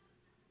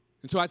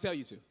until I tell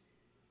you to.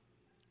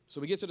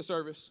 So we get to the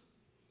service,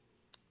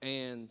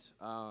 and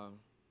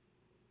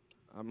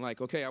I'm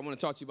like, okay, I want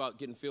to talk to you about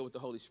getting filled with the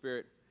Holy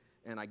Spirit.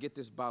 And I get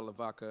this bottle of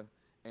vodka,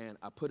 and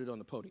I put it on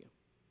the podium.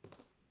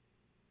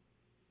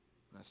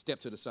 And I step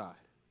to the side.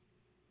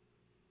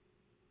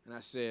 And I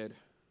said,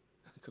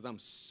 because I'm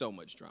so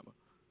much drama.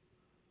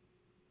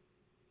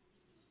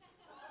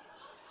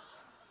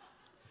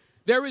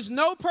 There is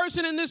no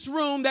person in this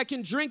room that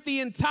can drink the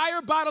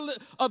entire bottle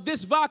of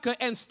this vodka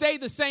and stay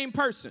the same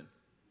person.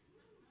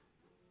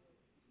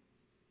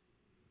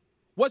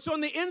 What's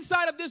on the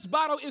inside of this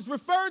bottle is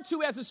referred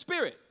to as a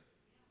spirit.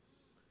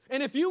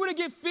 And if you were to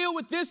get filled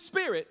with this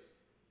spirit,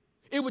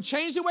 it would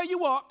change the way you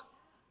walk,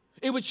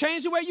 it would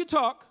change the way you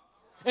talk,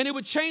 and it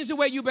would change the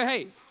way you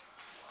behave.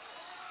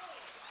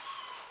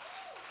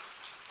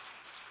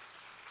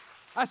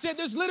 I said,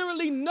 there's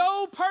literally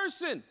no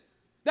person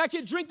that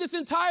can drink this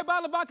entire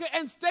bottle of vodka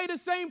and stay the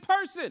same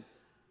person.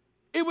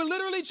 It would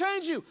literally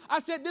change you. I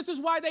said, this is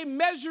why they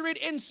measure it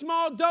in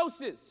small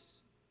doses.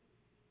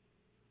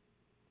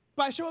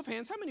 By a show of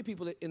hands, how many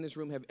people in this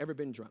room have ever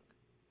been drunk?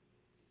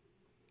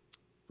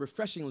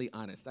 Refreshingly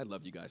honest. I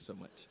love you guys so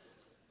much.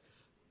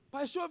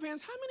 By a show of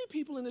hands, how many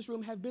people in this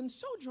room have been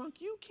so drunk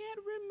you can't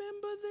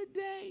remember the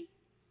day?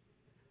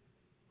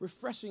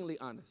 Refreshingly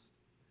honest.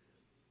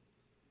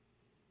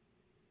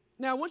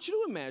 Now, I want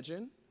you to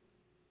imagine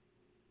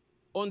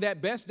on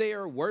that best day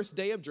or worst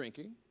day of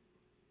drinking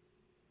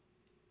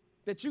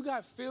that you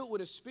got filled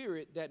with a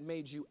spirit that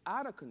made you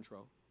out of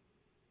control,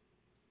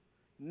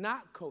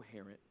 not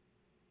coherent,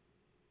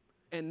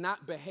 and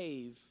not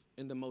behave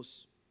in the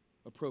most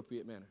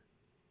appropriate manner.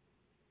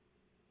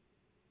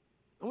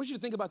 I want you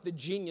to think about the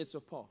genius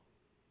of Paul.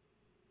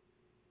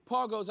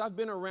 Paul goes, I've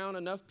been around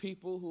enough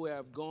people who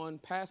have gone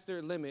past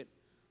their limit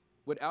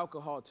with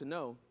alcohol to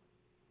know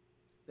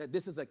that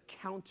this is a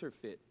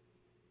counterfeit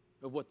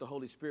of what the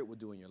Holy Spirit will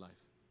do in your life.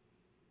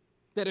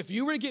 That if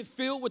you were to get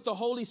filled with the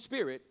Holy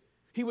Spirit,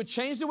 he would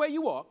change the way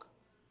you walk,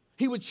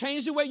 he would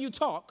change the way you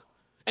talk,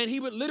 and he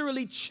would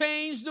literally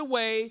change the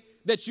way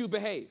that you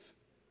behave.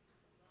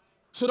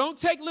 So don't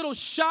take little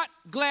shot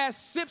glass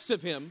sips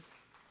of him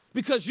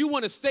because you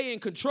want to stay in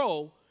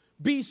control.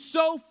 Be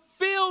so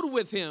filled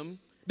with him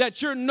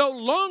that you're no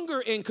longer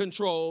in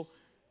control,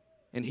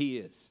 and he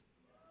is.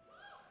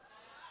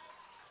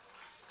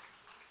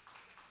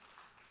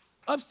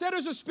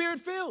 Upsetters are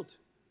spirit-filled.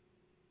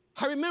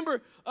 I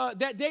remember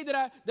that day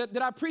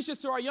that I preached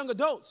this to our young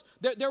adults.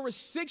 There were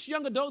 6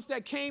 young adults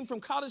that came from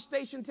College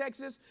Station,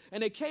 Texas,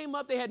 and they came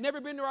up. They had never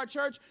been to our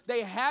church.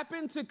 They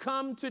happened to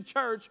come to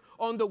church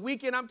on the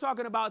weekend I'm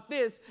talking about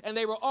this, and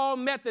they were all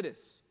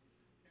Methodists.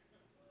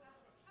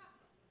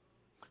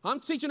 I'm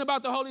teaching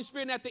about the Holy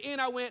Spirit, and at the end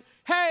I went,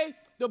 hey,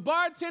 the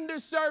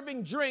bartender's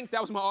serving drinks.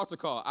 That was my altar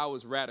call. I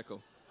was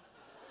radical.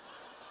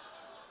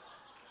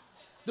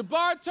 The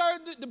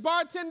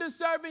bartender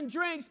serving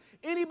drinks.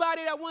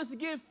 Anybody that wants to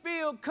get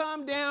filled,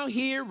 come down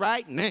here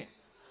right now.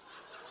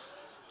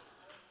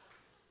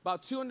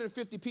 About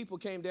 250 people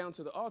came down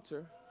to the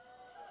altar.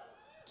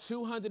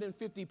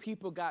 250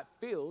 people got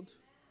filled,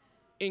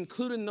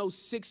 including those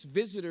 6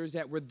 visitors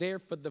that were there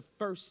for the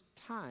first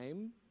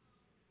time.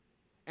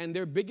 And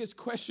their biggest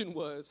question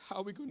was, how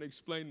are we going to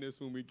explain this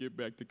when we get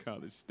back to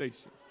College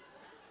Station?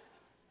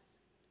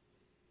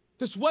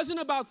 This wasn't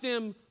about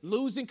them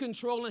losing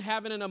control and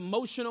having an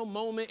emotional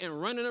moment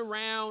and running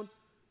around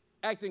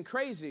acting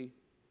crazy.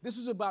 This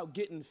was about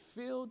getting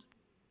filled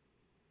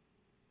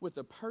with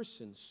a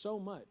person so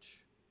much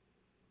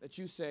that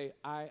you say,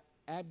 I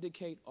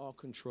abdicate all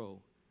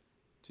control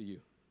to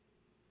you.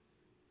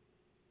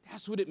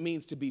 That's what it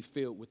means to be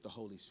filled with the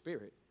Holy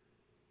Spirit,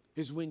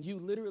 is when you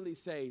literally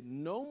say,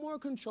 no more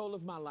control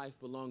of my life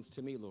belongs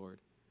to me, Lord.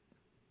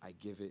 I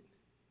give it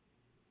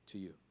to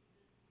you.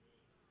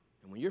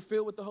 And when you're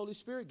filled with the Holy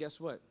Spirit, guess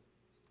what?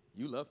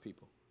 You love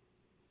people.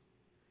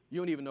 You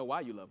don't even know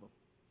why you love them.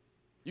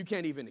 You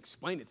can't even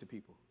explain it to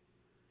people.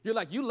 You're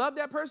like, you love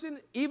that person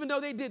even though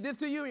they did this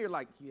to you? And you're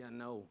like, yeah,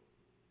 no.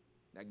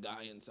 That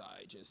guy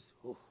inside just,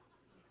 whew.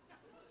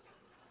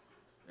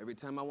 Every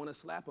time I want to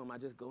slap him, I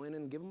just go in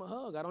and give him a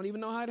hug. I don't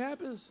even know how it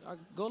happens. I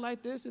go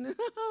like this and then,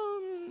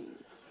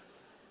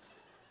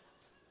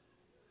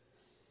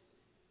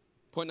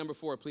 Point number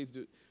 4, please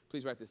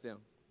write this down.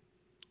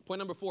 Point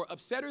number 4,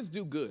 upsetters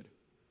do good.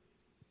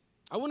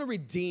 I want to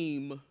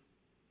redeem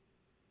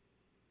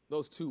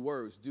those 2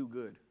 words, do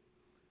good.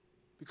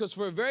 Because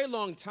for a very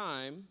long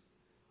time,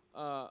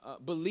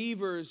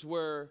 believers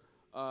were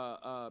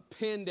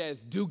pinned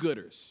as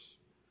do-gooders.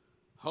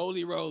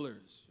 holy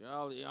rollers.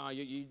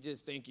 You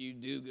just think you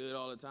do good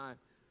all the time.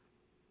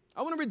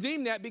 I want to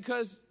redeem that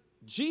because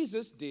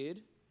Jesus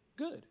did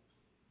good.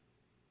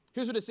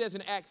 Here's what it says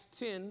in Acts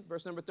 10,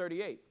 verse number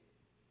 38.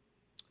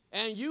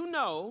 And you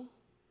know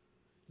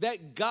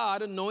that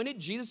God anointed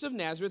Jesus of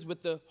Nazareth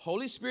with the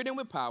Holy Spirit and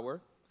with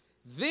power.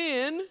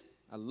 Then,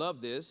 I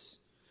love this,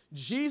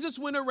 Jesus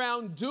went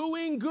around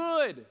doing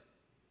good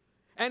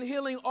and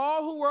healing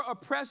all who were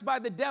oppressed by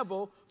the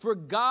devil, for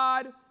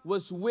God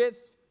was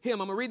with him.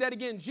 I'm going to read that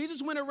again.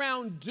 Jesus went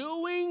around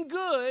doing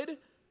good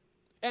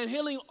and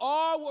healing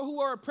all who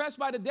were oppressed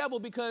by the devil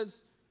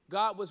because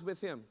God was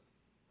with him.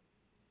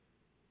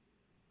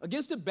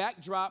 Against the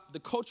backdrop, the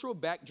cultural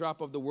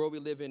backdrop of the world we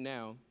live in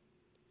now,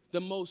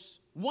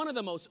 one of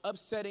the most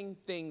upsetting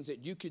things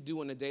that you could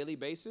do on a daily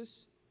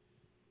basis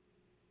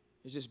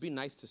is just be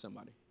nice to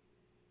somebody.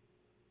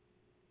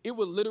 It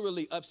will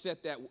literally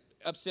upset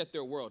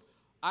their world.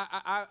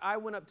 I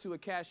went up to a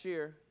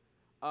cashier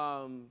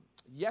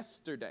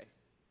yesterday.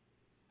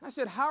 And I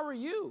said, "How are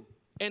you?"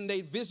 And they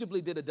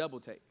visibly did a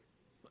double take.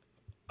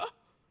 And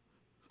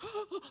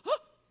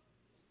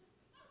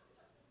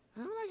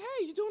I'm like,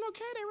 "Hey, you doing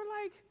okay?" They were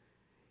like,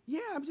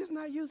 "Yeah, I'm just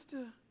not used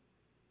to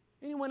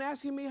anyone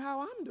asking me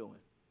how I'm doing."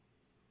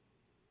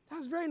 That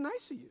was very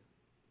nice of you.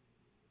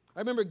 I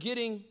remember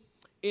getting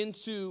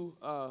into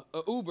an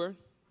Uber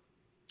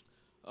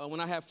when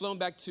I had flown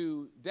back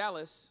to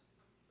Dallas,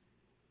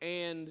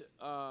 and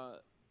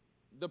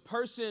the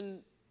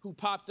person who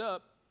popped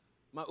up,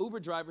 my Uber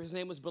driver, his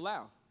name was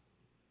Bilal.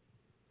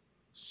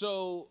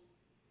 So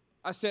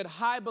I said,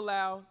 "Hi,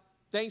 Bilal,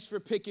 thanks for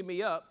picking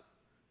me up,"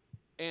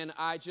 and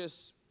I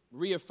just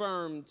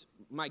reaffirmed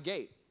my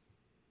gate.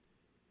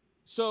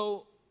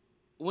 So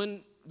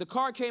when the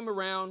car came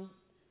around,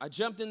 I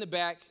jumped in the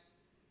back,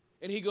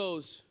 and he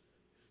goes,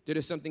 "There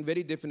is something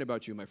very different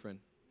about you, my friend."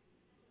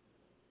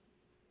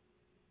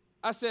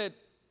 I said,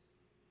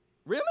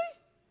 "Really?"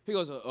 He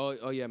goes,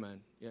 oh yeah,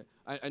 man. Yeah,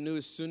 I knew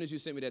as soon as you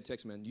sent me that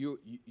text, man,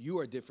 you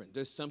are different.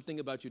 There's something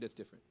about you that's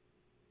different.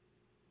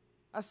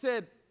 I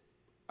said,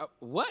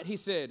 "What?" He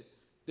said,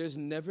 "There's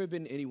never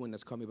been anyone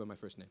that's called me by my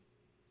first name.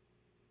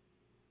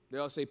 They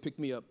all say, 'Pick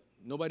me up.'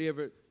 Nobody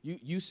ever,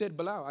 you said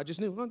Bilal. I just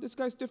knew, this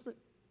guy's different."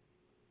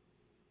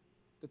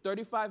 The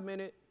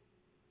 35-minute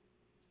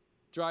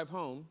drive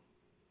home,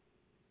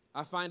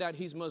 I find out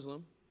he's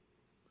Muslim.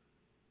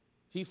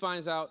 He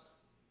finds out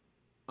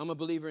I'm a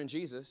believer in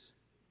Jesus.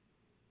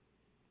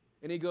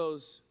 And he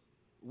goes,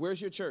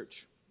 "Where's your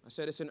church?" I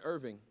said, "It's in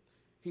Irving."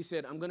 He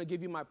said, "I'm going to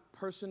give you my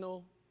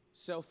personal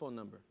cell phone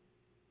number."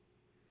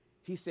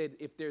 He said,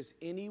 "If there's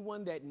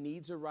anyone that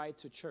needs a ride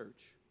to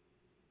church,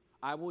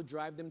 I will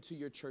drive them to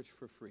your church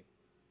for free."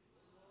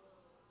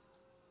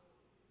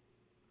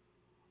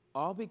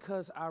 All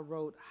because I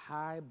wrote,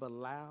 "Hi,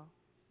 Bilal."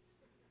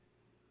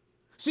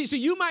 See,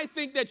 you might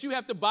think that you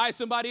have to buy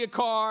somebody a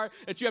car,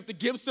 that you have to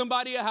give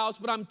somebody a house,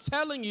 but I'm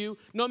telling you,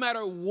 no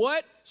matter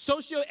what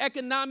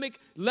socioeconomic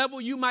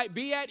level you might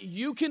be at,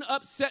 you can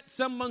upset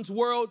someone's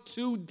world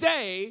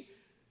today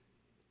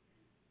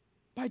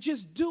by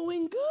just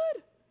doing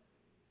good.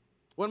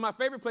 One of my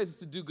favorite places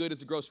to do good is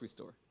the grocery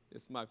store.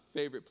 It's my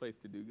favorite place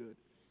to do good.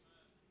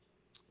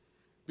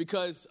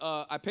 Because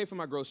I pay for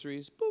my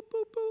groceries, boop,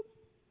 boop, boop.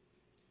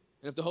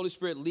 And if the Holy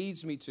Spirit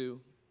leads me to,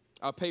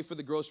 I'll pay for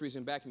the groceries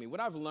and back of me.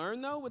 What I've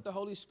learned, though, with the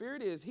Holy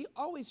Spirit is he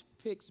always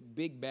picks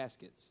big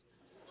baskets.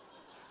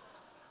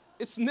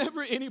 It's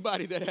never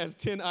anybody that has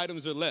 10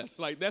 items or less.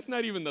 Like, that's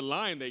not even the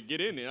line they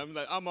get in there.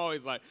 I'm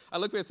always like, I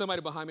look at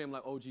somebody behind me, I'm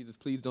like, "Oh, Jesus,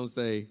 please don't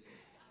say."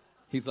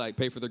 He's like,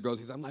 "Pay for the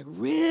groceries." I'm like,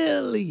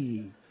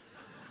 "Really?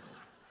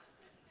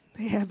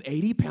 They have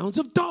 80 pounds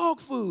of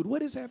dog food.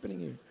 What is happening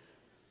here?"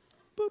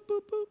 Boop,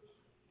 boop, boop.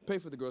 Pay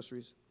for the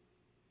groceries.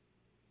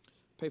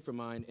 Pay for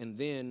mine, and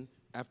then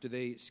after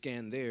they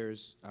scan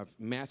theirs, I've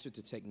mastered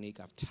the technique.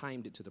 I've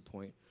timed it to the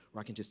point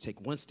where I can just take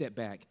one step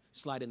back,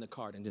 slide in the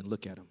cart, and then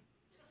look at them.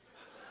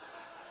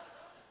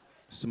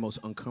 It's the most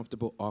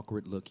uncomfortable,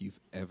 awkward look you've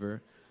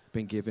ever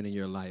been given in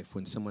your life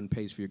when someone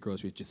pays for your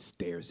groceries, just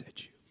stares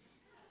at you.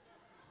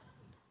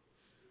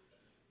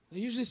 They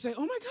usually say,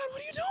 "Oh my God,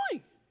 what are you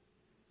doing?"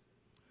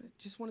 "I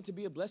just wanted to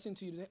be a blessing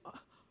to you today."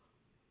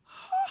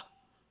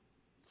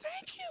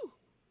 Thank you.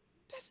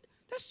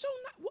 That's so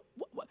nice.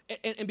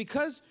 And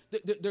because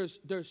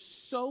there's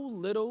so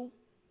little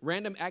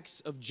random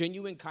acts of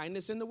genuine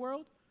kindness in the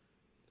world,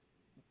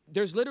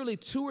 there's literally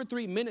 2 or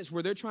 3 minutes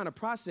where they're trying to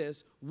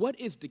process what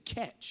is the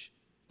catch.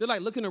 They're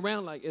like looking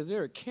around like, is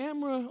there a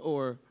camera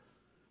or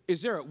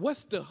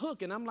what's the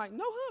hook? And I'm like,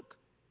 no hook.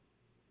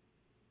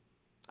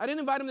 I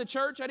didn't invite them to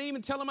church. I didn't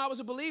even tell them I was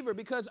a believer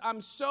because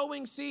I'm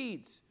sowing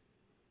seeds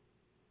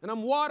and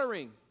I'm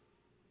watering.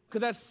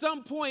 Because at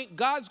some point,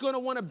 God's going to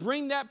want to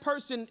bring that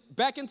person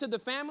back into the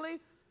family.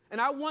 And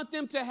I want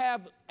them to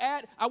have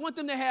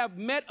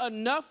met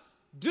enough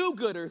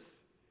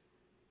do-gooders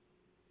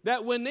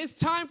that when it's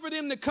time for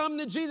them to come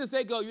to Jesus,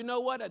 they go, "You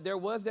know what? There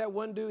was that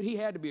one dude. He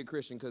had to be a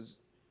Christian because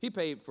he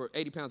paid for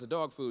 80 pounds of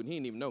dog food and he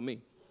didn't even know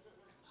me."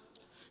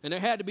 And there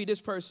had to be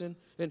this person,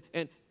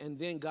 and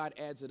then God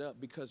adds it up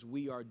because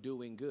we are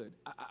doing good.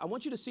 I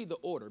want you to see the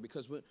order,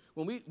 because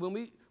when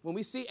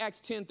we see Acts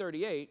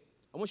 10:38,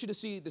 I want you to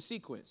see the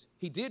sequence.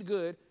 He did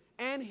good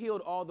and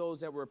healed all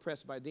those that were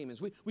oppressed by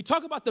demons. We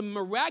talk about the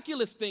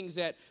miraculous things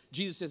that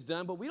Jesus has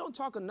done, but we don't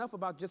talk enough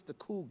about just the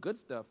cool, good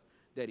stuff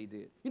that he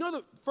did. You know,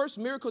 the first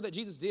miracle that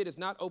Jesus did is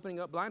not opening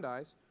up blind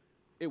eyes.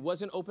 It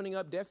wasn't opening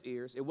up deaf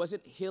ears. It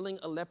wasn't healing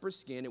a leper's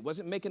skin. It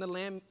wasn't making a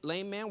lame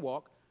man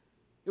walk.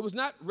 It was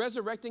not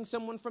resurrecting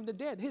someone from the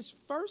dead. His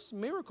first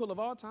miracle of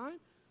all time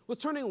was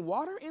turning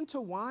water into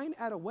wine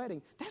at a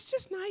wedding. That's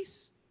just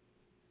nice.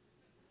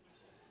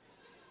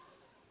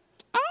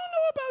 I don't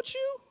know about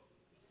you,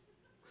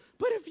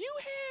 but if you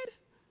had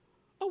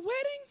a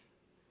wedding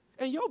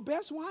and your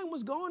best wine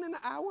was gone in an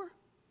hour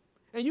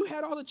and you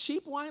had all the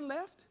cheap wine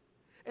left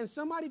and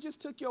somebody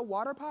just took your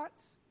water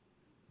pots,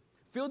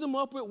 filled them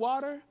up with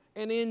water,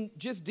 and then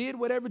just did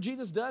whatever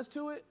Jesus does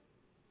to it,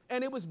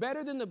 and it was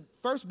better than the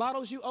first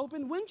bottles you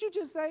opened, wouldn't you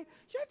just say,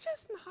 you're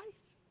just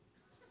nice?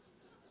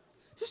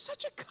 You're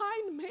such a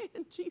kind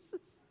man,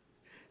 Jesus.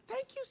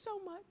 Thank you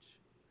so much.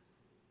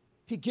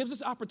 He gives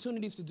us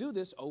opportunities to do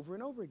this over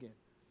and over again.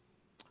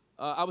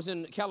 I was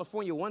in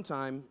California one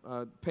time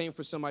paying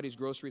for somebody's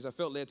groceries. I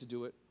felt led to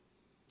do it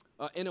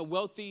in a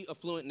wealthy,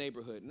 affluent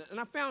neighborhood. And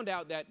I found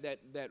out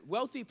that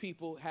wealthy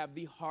people have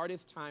the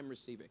hardest time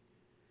receiving.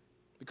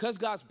 Because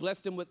God's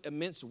blessed them with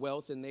immense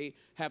wealth and they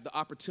have the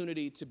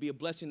opportunity to be a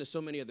blessing to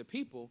so many other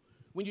people,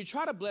 when you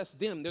try to bless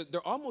them,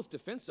 they're almost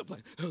defensive,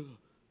 like,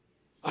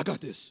 I got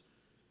this.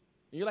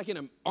 And you're like in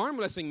an arm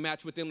wrestling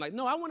match with them, like,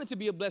 no, I want it to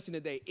be a blessing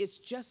today. It's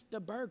just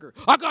a burger.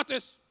 I got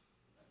this.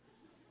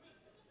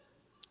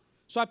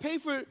 So I pay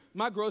for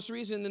my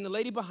groceries, and then the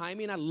lady behind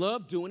me, and I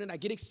love doing it. I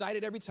get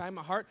excited every time.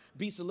 My heart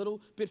beats a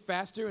little bit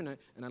faster, and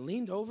I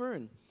leaned over,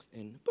 and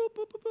boop,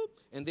 boop, boop, boop.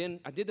 And then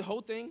I did the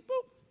whole thing,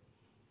 boop.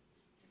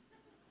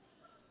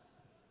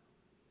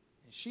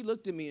 And she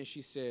looked at me, and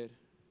she said,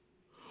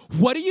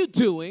 what are you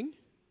doing?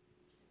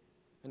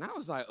 And I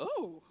was like,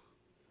 oh,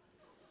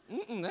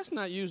 that's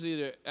not usually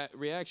the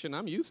reaction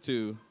I'm used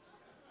to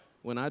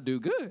when I do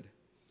good.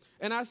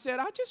 And I said,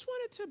 I just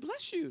wanted to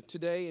bless you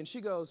today. And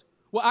she goes,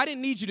 well, I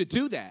didn't need you to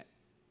do that.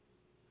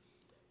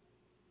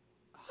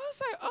 I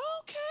was like, oh,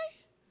 okay.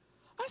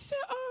 I said,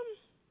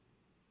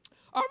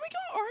 are we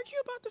going to argue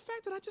about the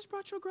fact that I just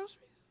brought your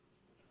groceries?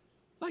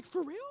 Like,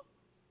 for real?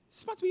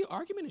 It's about to be an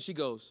argument? And she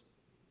goes,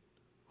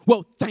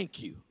 well,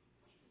 thank you.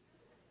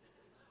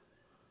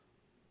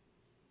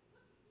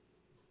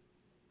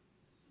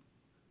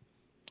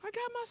 I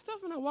got my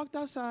stuff and I walked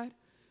outside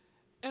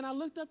and I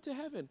looked up to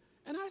heaven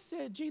and I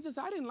said, Jesus,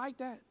 I didn't like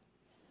that.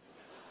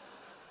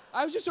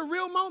 It was just a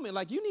real moment.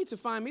 Like, you need to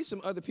find me some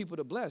other people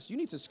to bless. You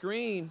need to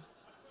screen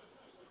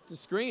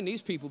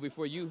these people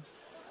before you.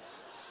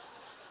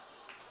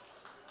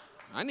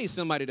 I need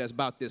somebody that's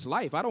about this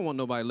life. I don't want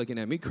nobody looking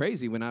at me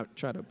crazy when I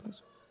try to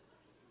bless.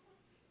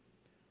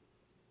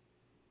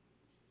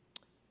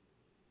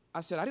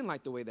 I said, I didn't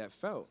like the way that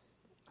felt.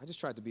 I just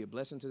tried to be a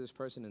blessing to this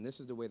person, and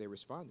this is the way they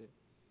responded.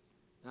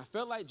 And I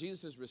felt like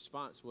Jesus'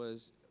 response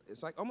was,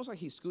 it's like almost like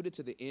he scooted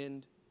to the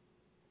end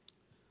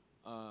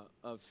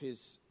of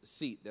his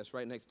seat that's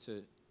right next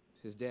to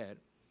his dad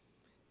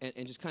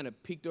and just kind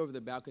of peeked over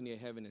the balcony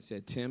of heaven and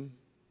said, Tim,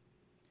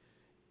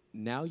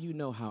 now you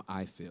know how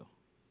I feel.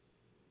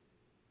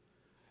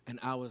 And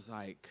I was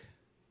like,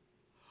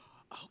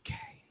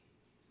 okay.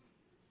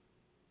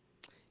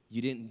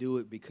 You didn't do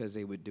it because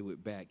they would do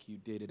it back. You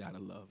did it out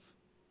of love.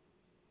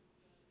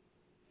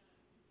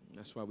 And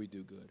that's why we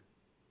do good.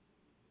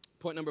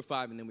 Point number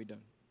 5, and then we're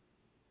done.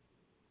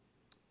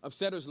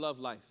 Upsetters love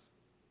life.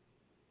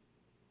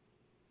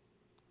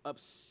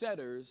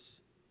 Upsetters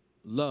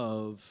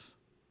love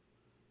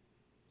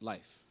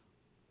life.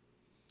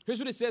 Here's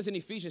what it says in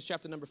Ephesians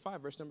chapter number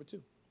 5, verse number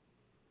 2.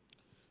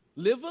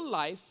 Live a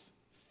life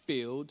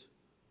filled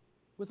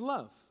with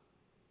love,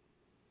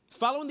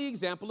 following the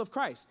example of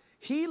Christ.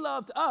 He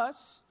loved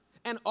us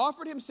and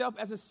offered himself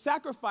as a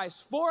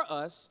sacrifice for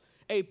us,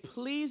 a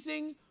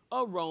pleasing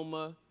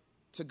aroma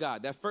to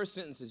God. That first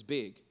sentence is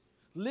big.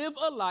 Live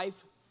a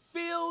life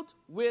filled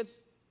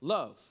with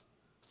love,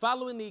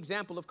 following the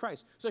example of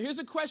Christ. So here's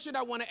a question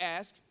I want to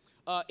ask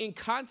in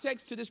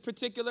context to this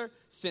particular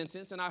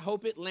sentence, and I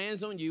hope it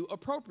lands on you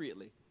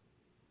appropriately.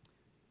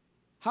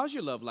 How's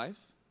your love life?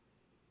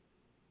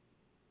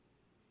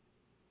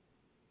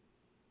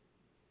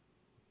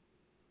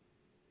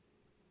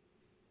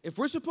 If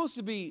we're supposed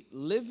to be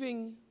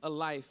living a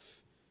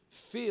life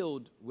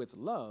filled with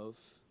love,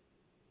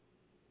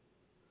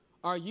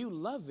 are you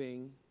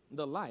loving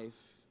the life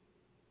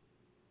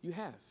you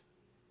have?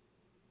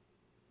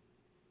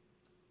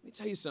 Let me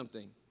tell you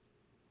something.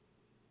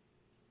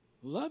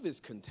 Love is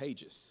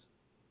contagious.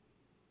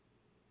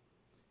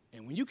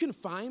 And when you can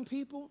find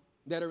people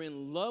that are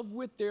in love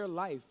with their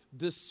life,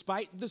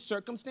 despite the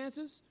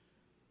circumstances,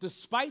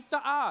 despite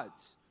the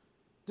odds,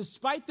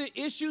 despite the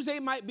issues they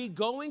might be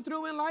going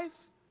through in life,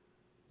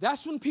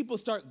 that's when people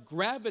start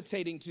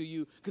gravitating to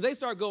you because they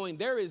start going,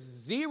 there is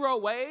zero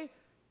way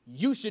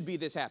you should be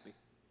this happy.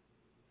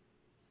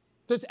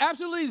 There's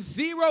absolutely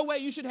zero way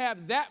you should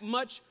have that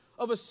much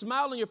of a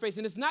smile on your face.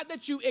 And it's not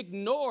that you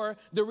ignore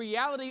the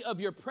reality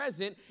of your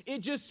present.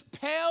 It just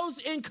pales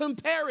in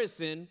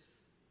comparison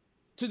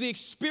to the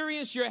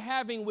experience you're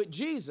having with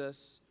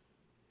Jesus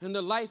and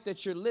the life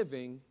that you're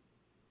living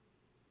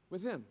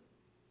with him.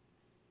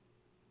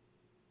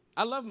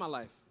 I love my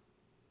life.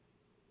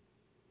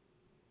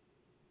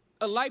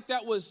 A life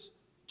that was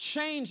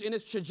changed in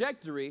its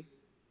trajectory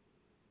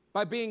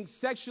by being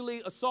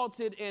sexually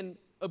assaulted and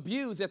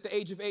abused at the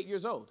age of 8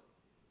 years old.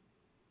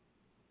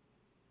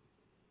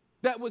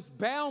 That was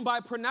bound by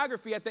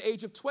pornography at the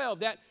age of 12.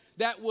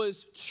 That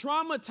was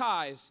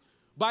traumatized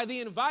by the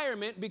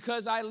environment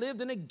because I lived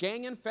in a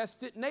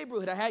gang-infested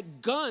neighborhood. I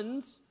had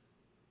guns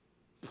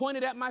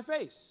pointed at my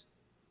face.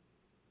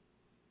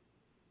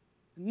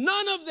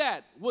 None of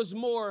that was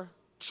more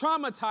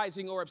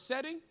traumatizing or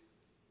upsetting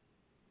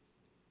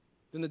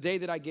than the day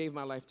that I gave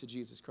my life to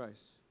Jesus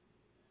Christ.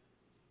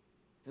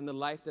 And the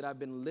life that I've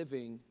been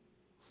living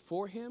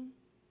for him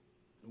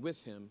and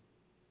with him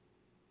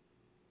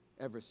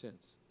ever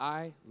since.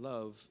 I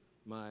love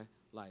my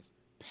life.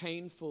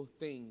 Painful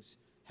things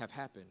have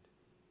happened,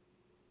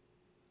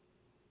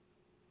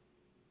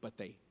 but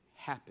they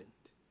happened.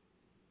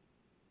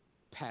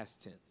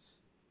 Past tense.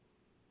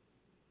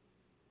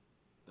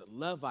 The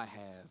love I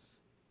have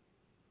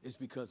is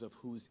because of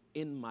who's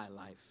in my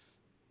life.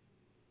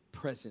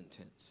 Present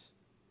tense.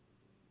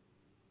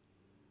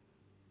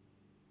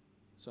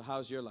 So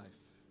how's your life?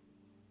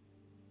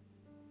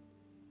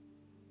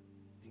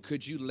 And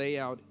could you lay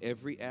out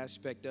every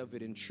aspect of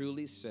it and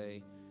truly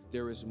say,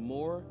 there is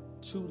more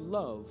to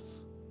love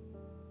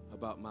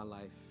about my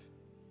life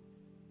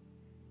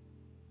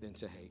than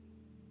to hate?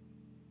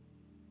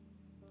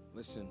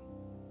 Listen,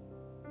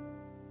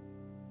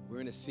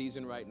 we're in a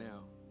season right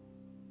now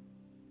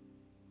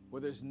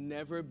where there's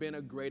never been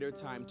a greater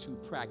time to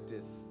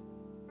practice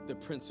the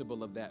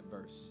principle of that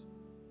verse.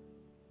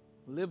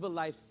 Live a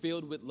life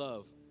filled with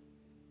love.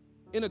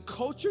 In a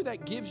culture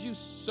that gives you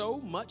so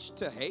much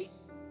to hate,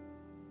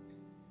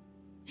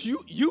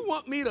 you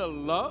want me to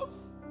love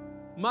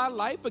my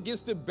life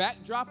against the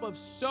backdrop of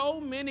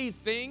so many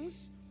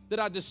things that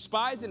I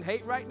despise and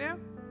hate right now?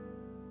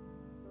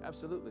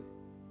 Absolutely.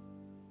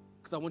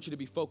 Because I want you to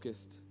be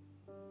focused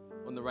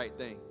on the right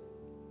thing.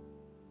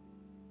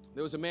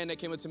 There was a man that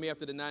came up to me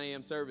after the 9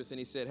 a.m. service and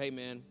he said, hey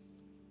man,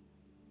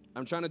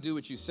 I'm trying to do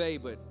what you say,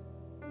 but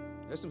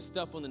there's some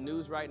stuff on the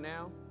news right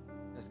now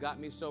that's got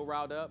me so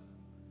riled up.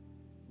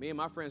 Me and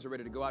my friends are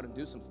ready to go out and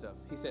do some stuff.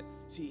 He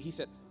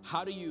said,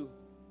 how do you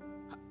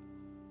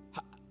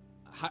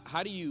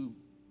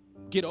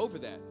get over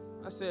that?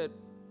 I said,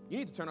 you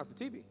need to turn off the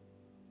TV.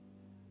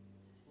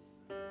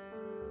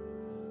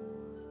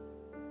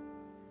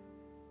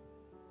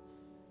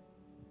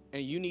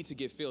 And you need to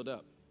get filled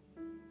up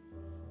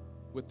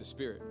with the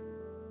Spirit.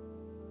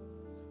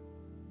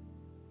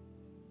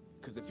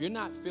 Because if you're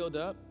not filled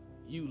up,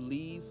 you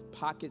leave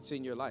pockets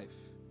in your life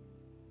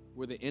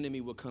where the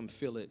enemy will come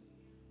fill it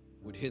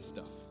with his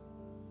stuff.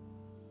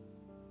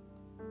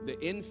 The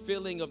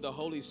infilling of the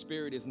Holy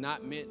Spirit is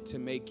not meant to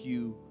make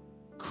you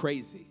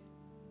crazy.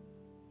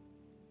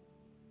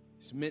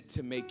 It's meant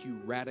to make you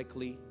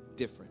radically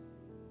different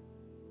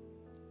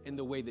in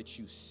the way that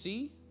you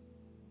see,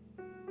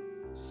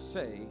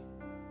 say,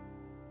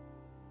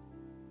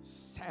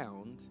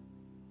 sound,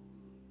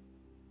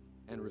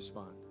 and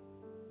respond.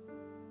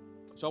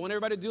 So I want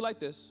everybody to do like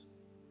this.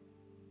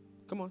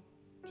 Come on,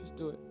 just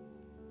do it.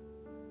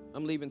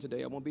 I'm leaving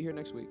today. I won't be here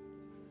next week.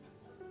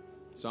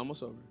 It's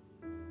almost over.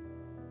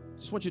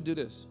 Just want you to do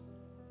this.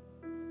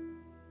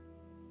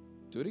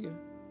 Do it again.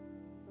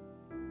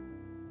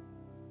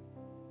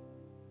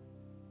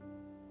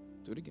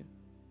 Do it again.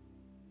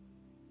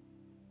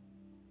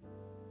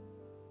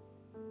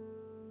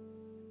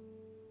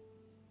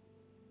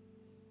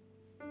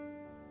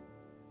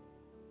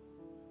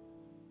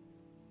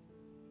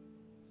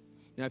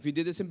 Now, if you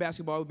did this in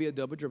basketball, it would be a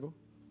double dribble.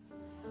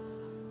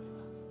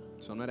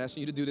 So I'm not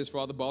asking you to do this for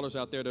all the ballers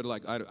out there that are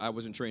like, I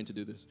wasn't trained to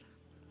do this.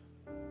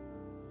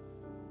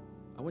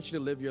 I want you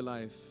to live your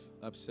life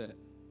upset.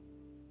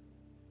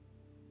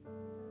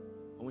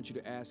 I want you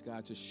to ask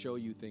God to show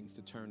you things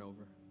to turn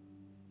over.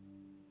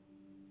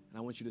 And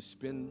I want you to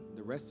spend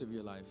the rest of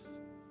your life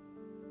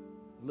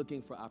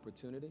looking for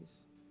opportunities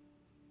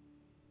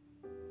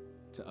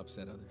to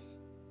upset others.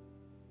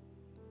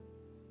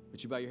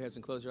 Would you bow your heads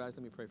and close your eyes?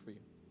 Let me pray for you.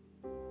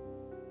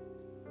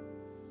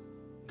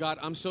 God,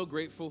 I'm so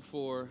grateful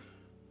for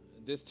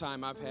this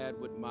time I've had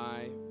with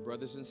my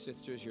brothers and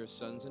sisters, your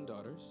sons and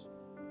daughters.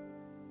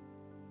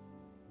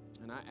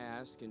 And I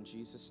ask in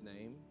Jesus'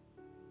 name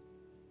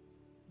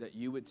that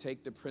you would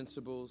take the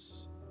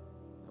principles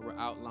that were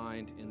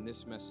outlined in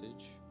this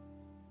message,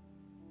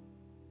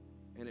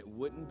 and it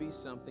wouldn't be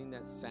something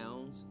that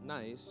sounds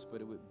nice, but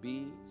it would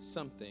be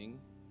something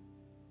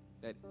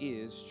that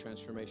is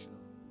transformational.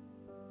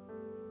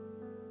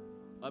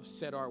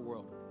 Upset our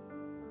world.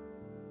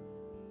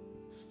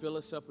 Fill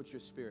us up with your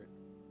Spirit.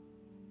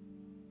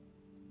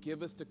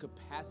 Give us the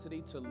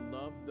capacity to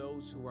love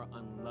those who are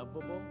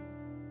unlovable,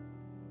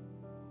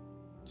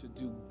 to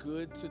do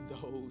good to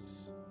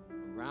those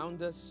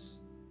around us,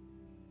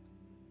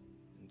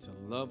 and to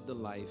love the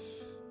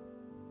life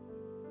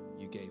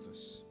you gave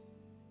us.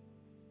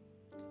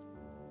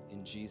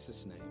 In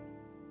Jesus' name,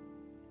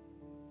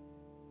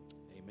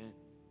 amen.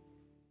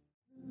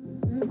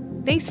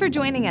 Thanks for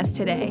joining us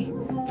today.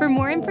 For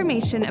more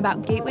information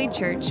about Gateway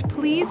Church,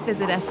 please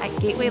visit us at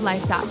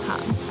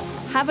gatewaylife.com.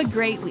 Have a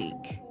great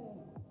week.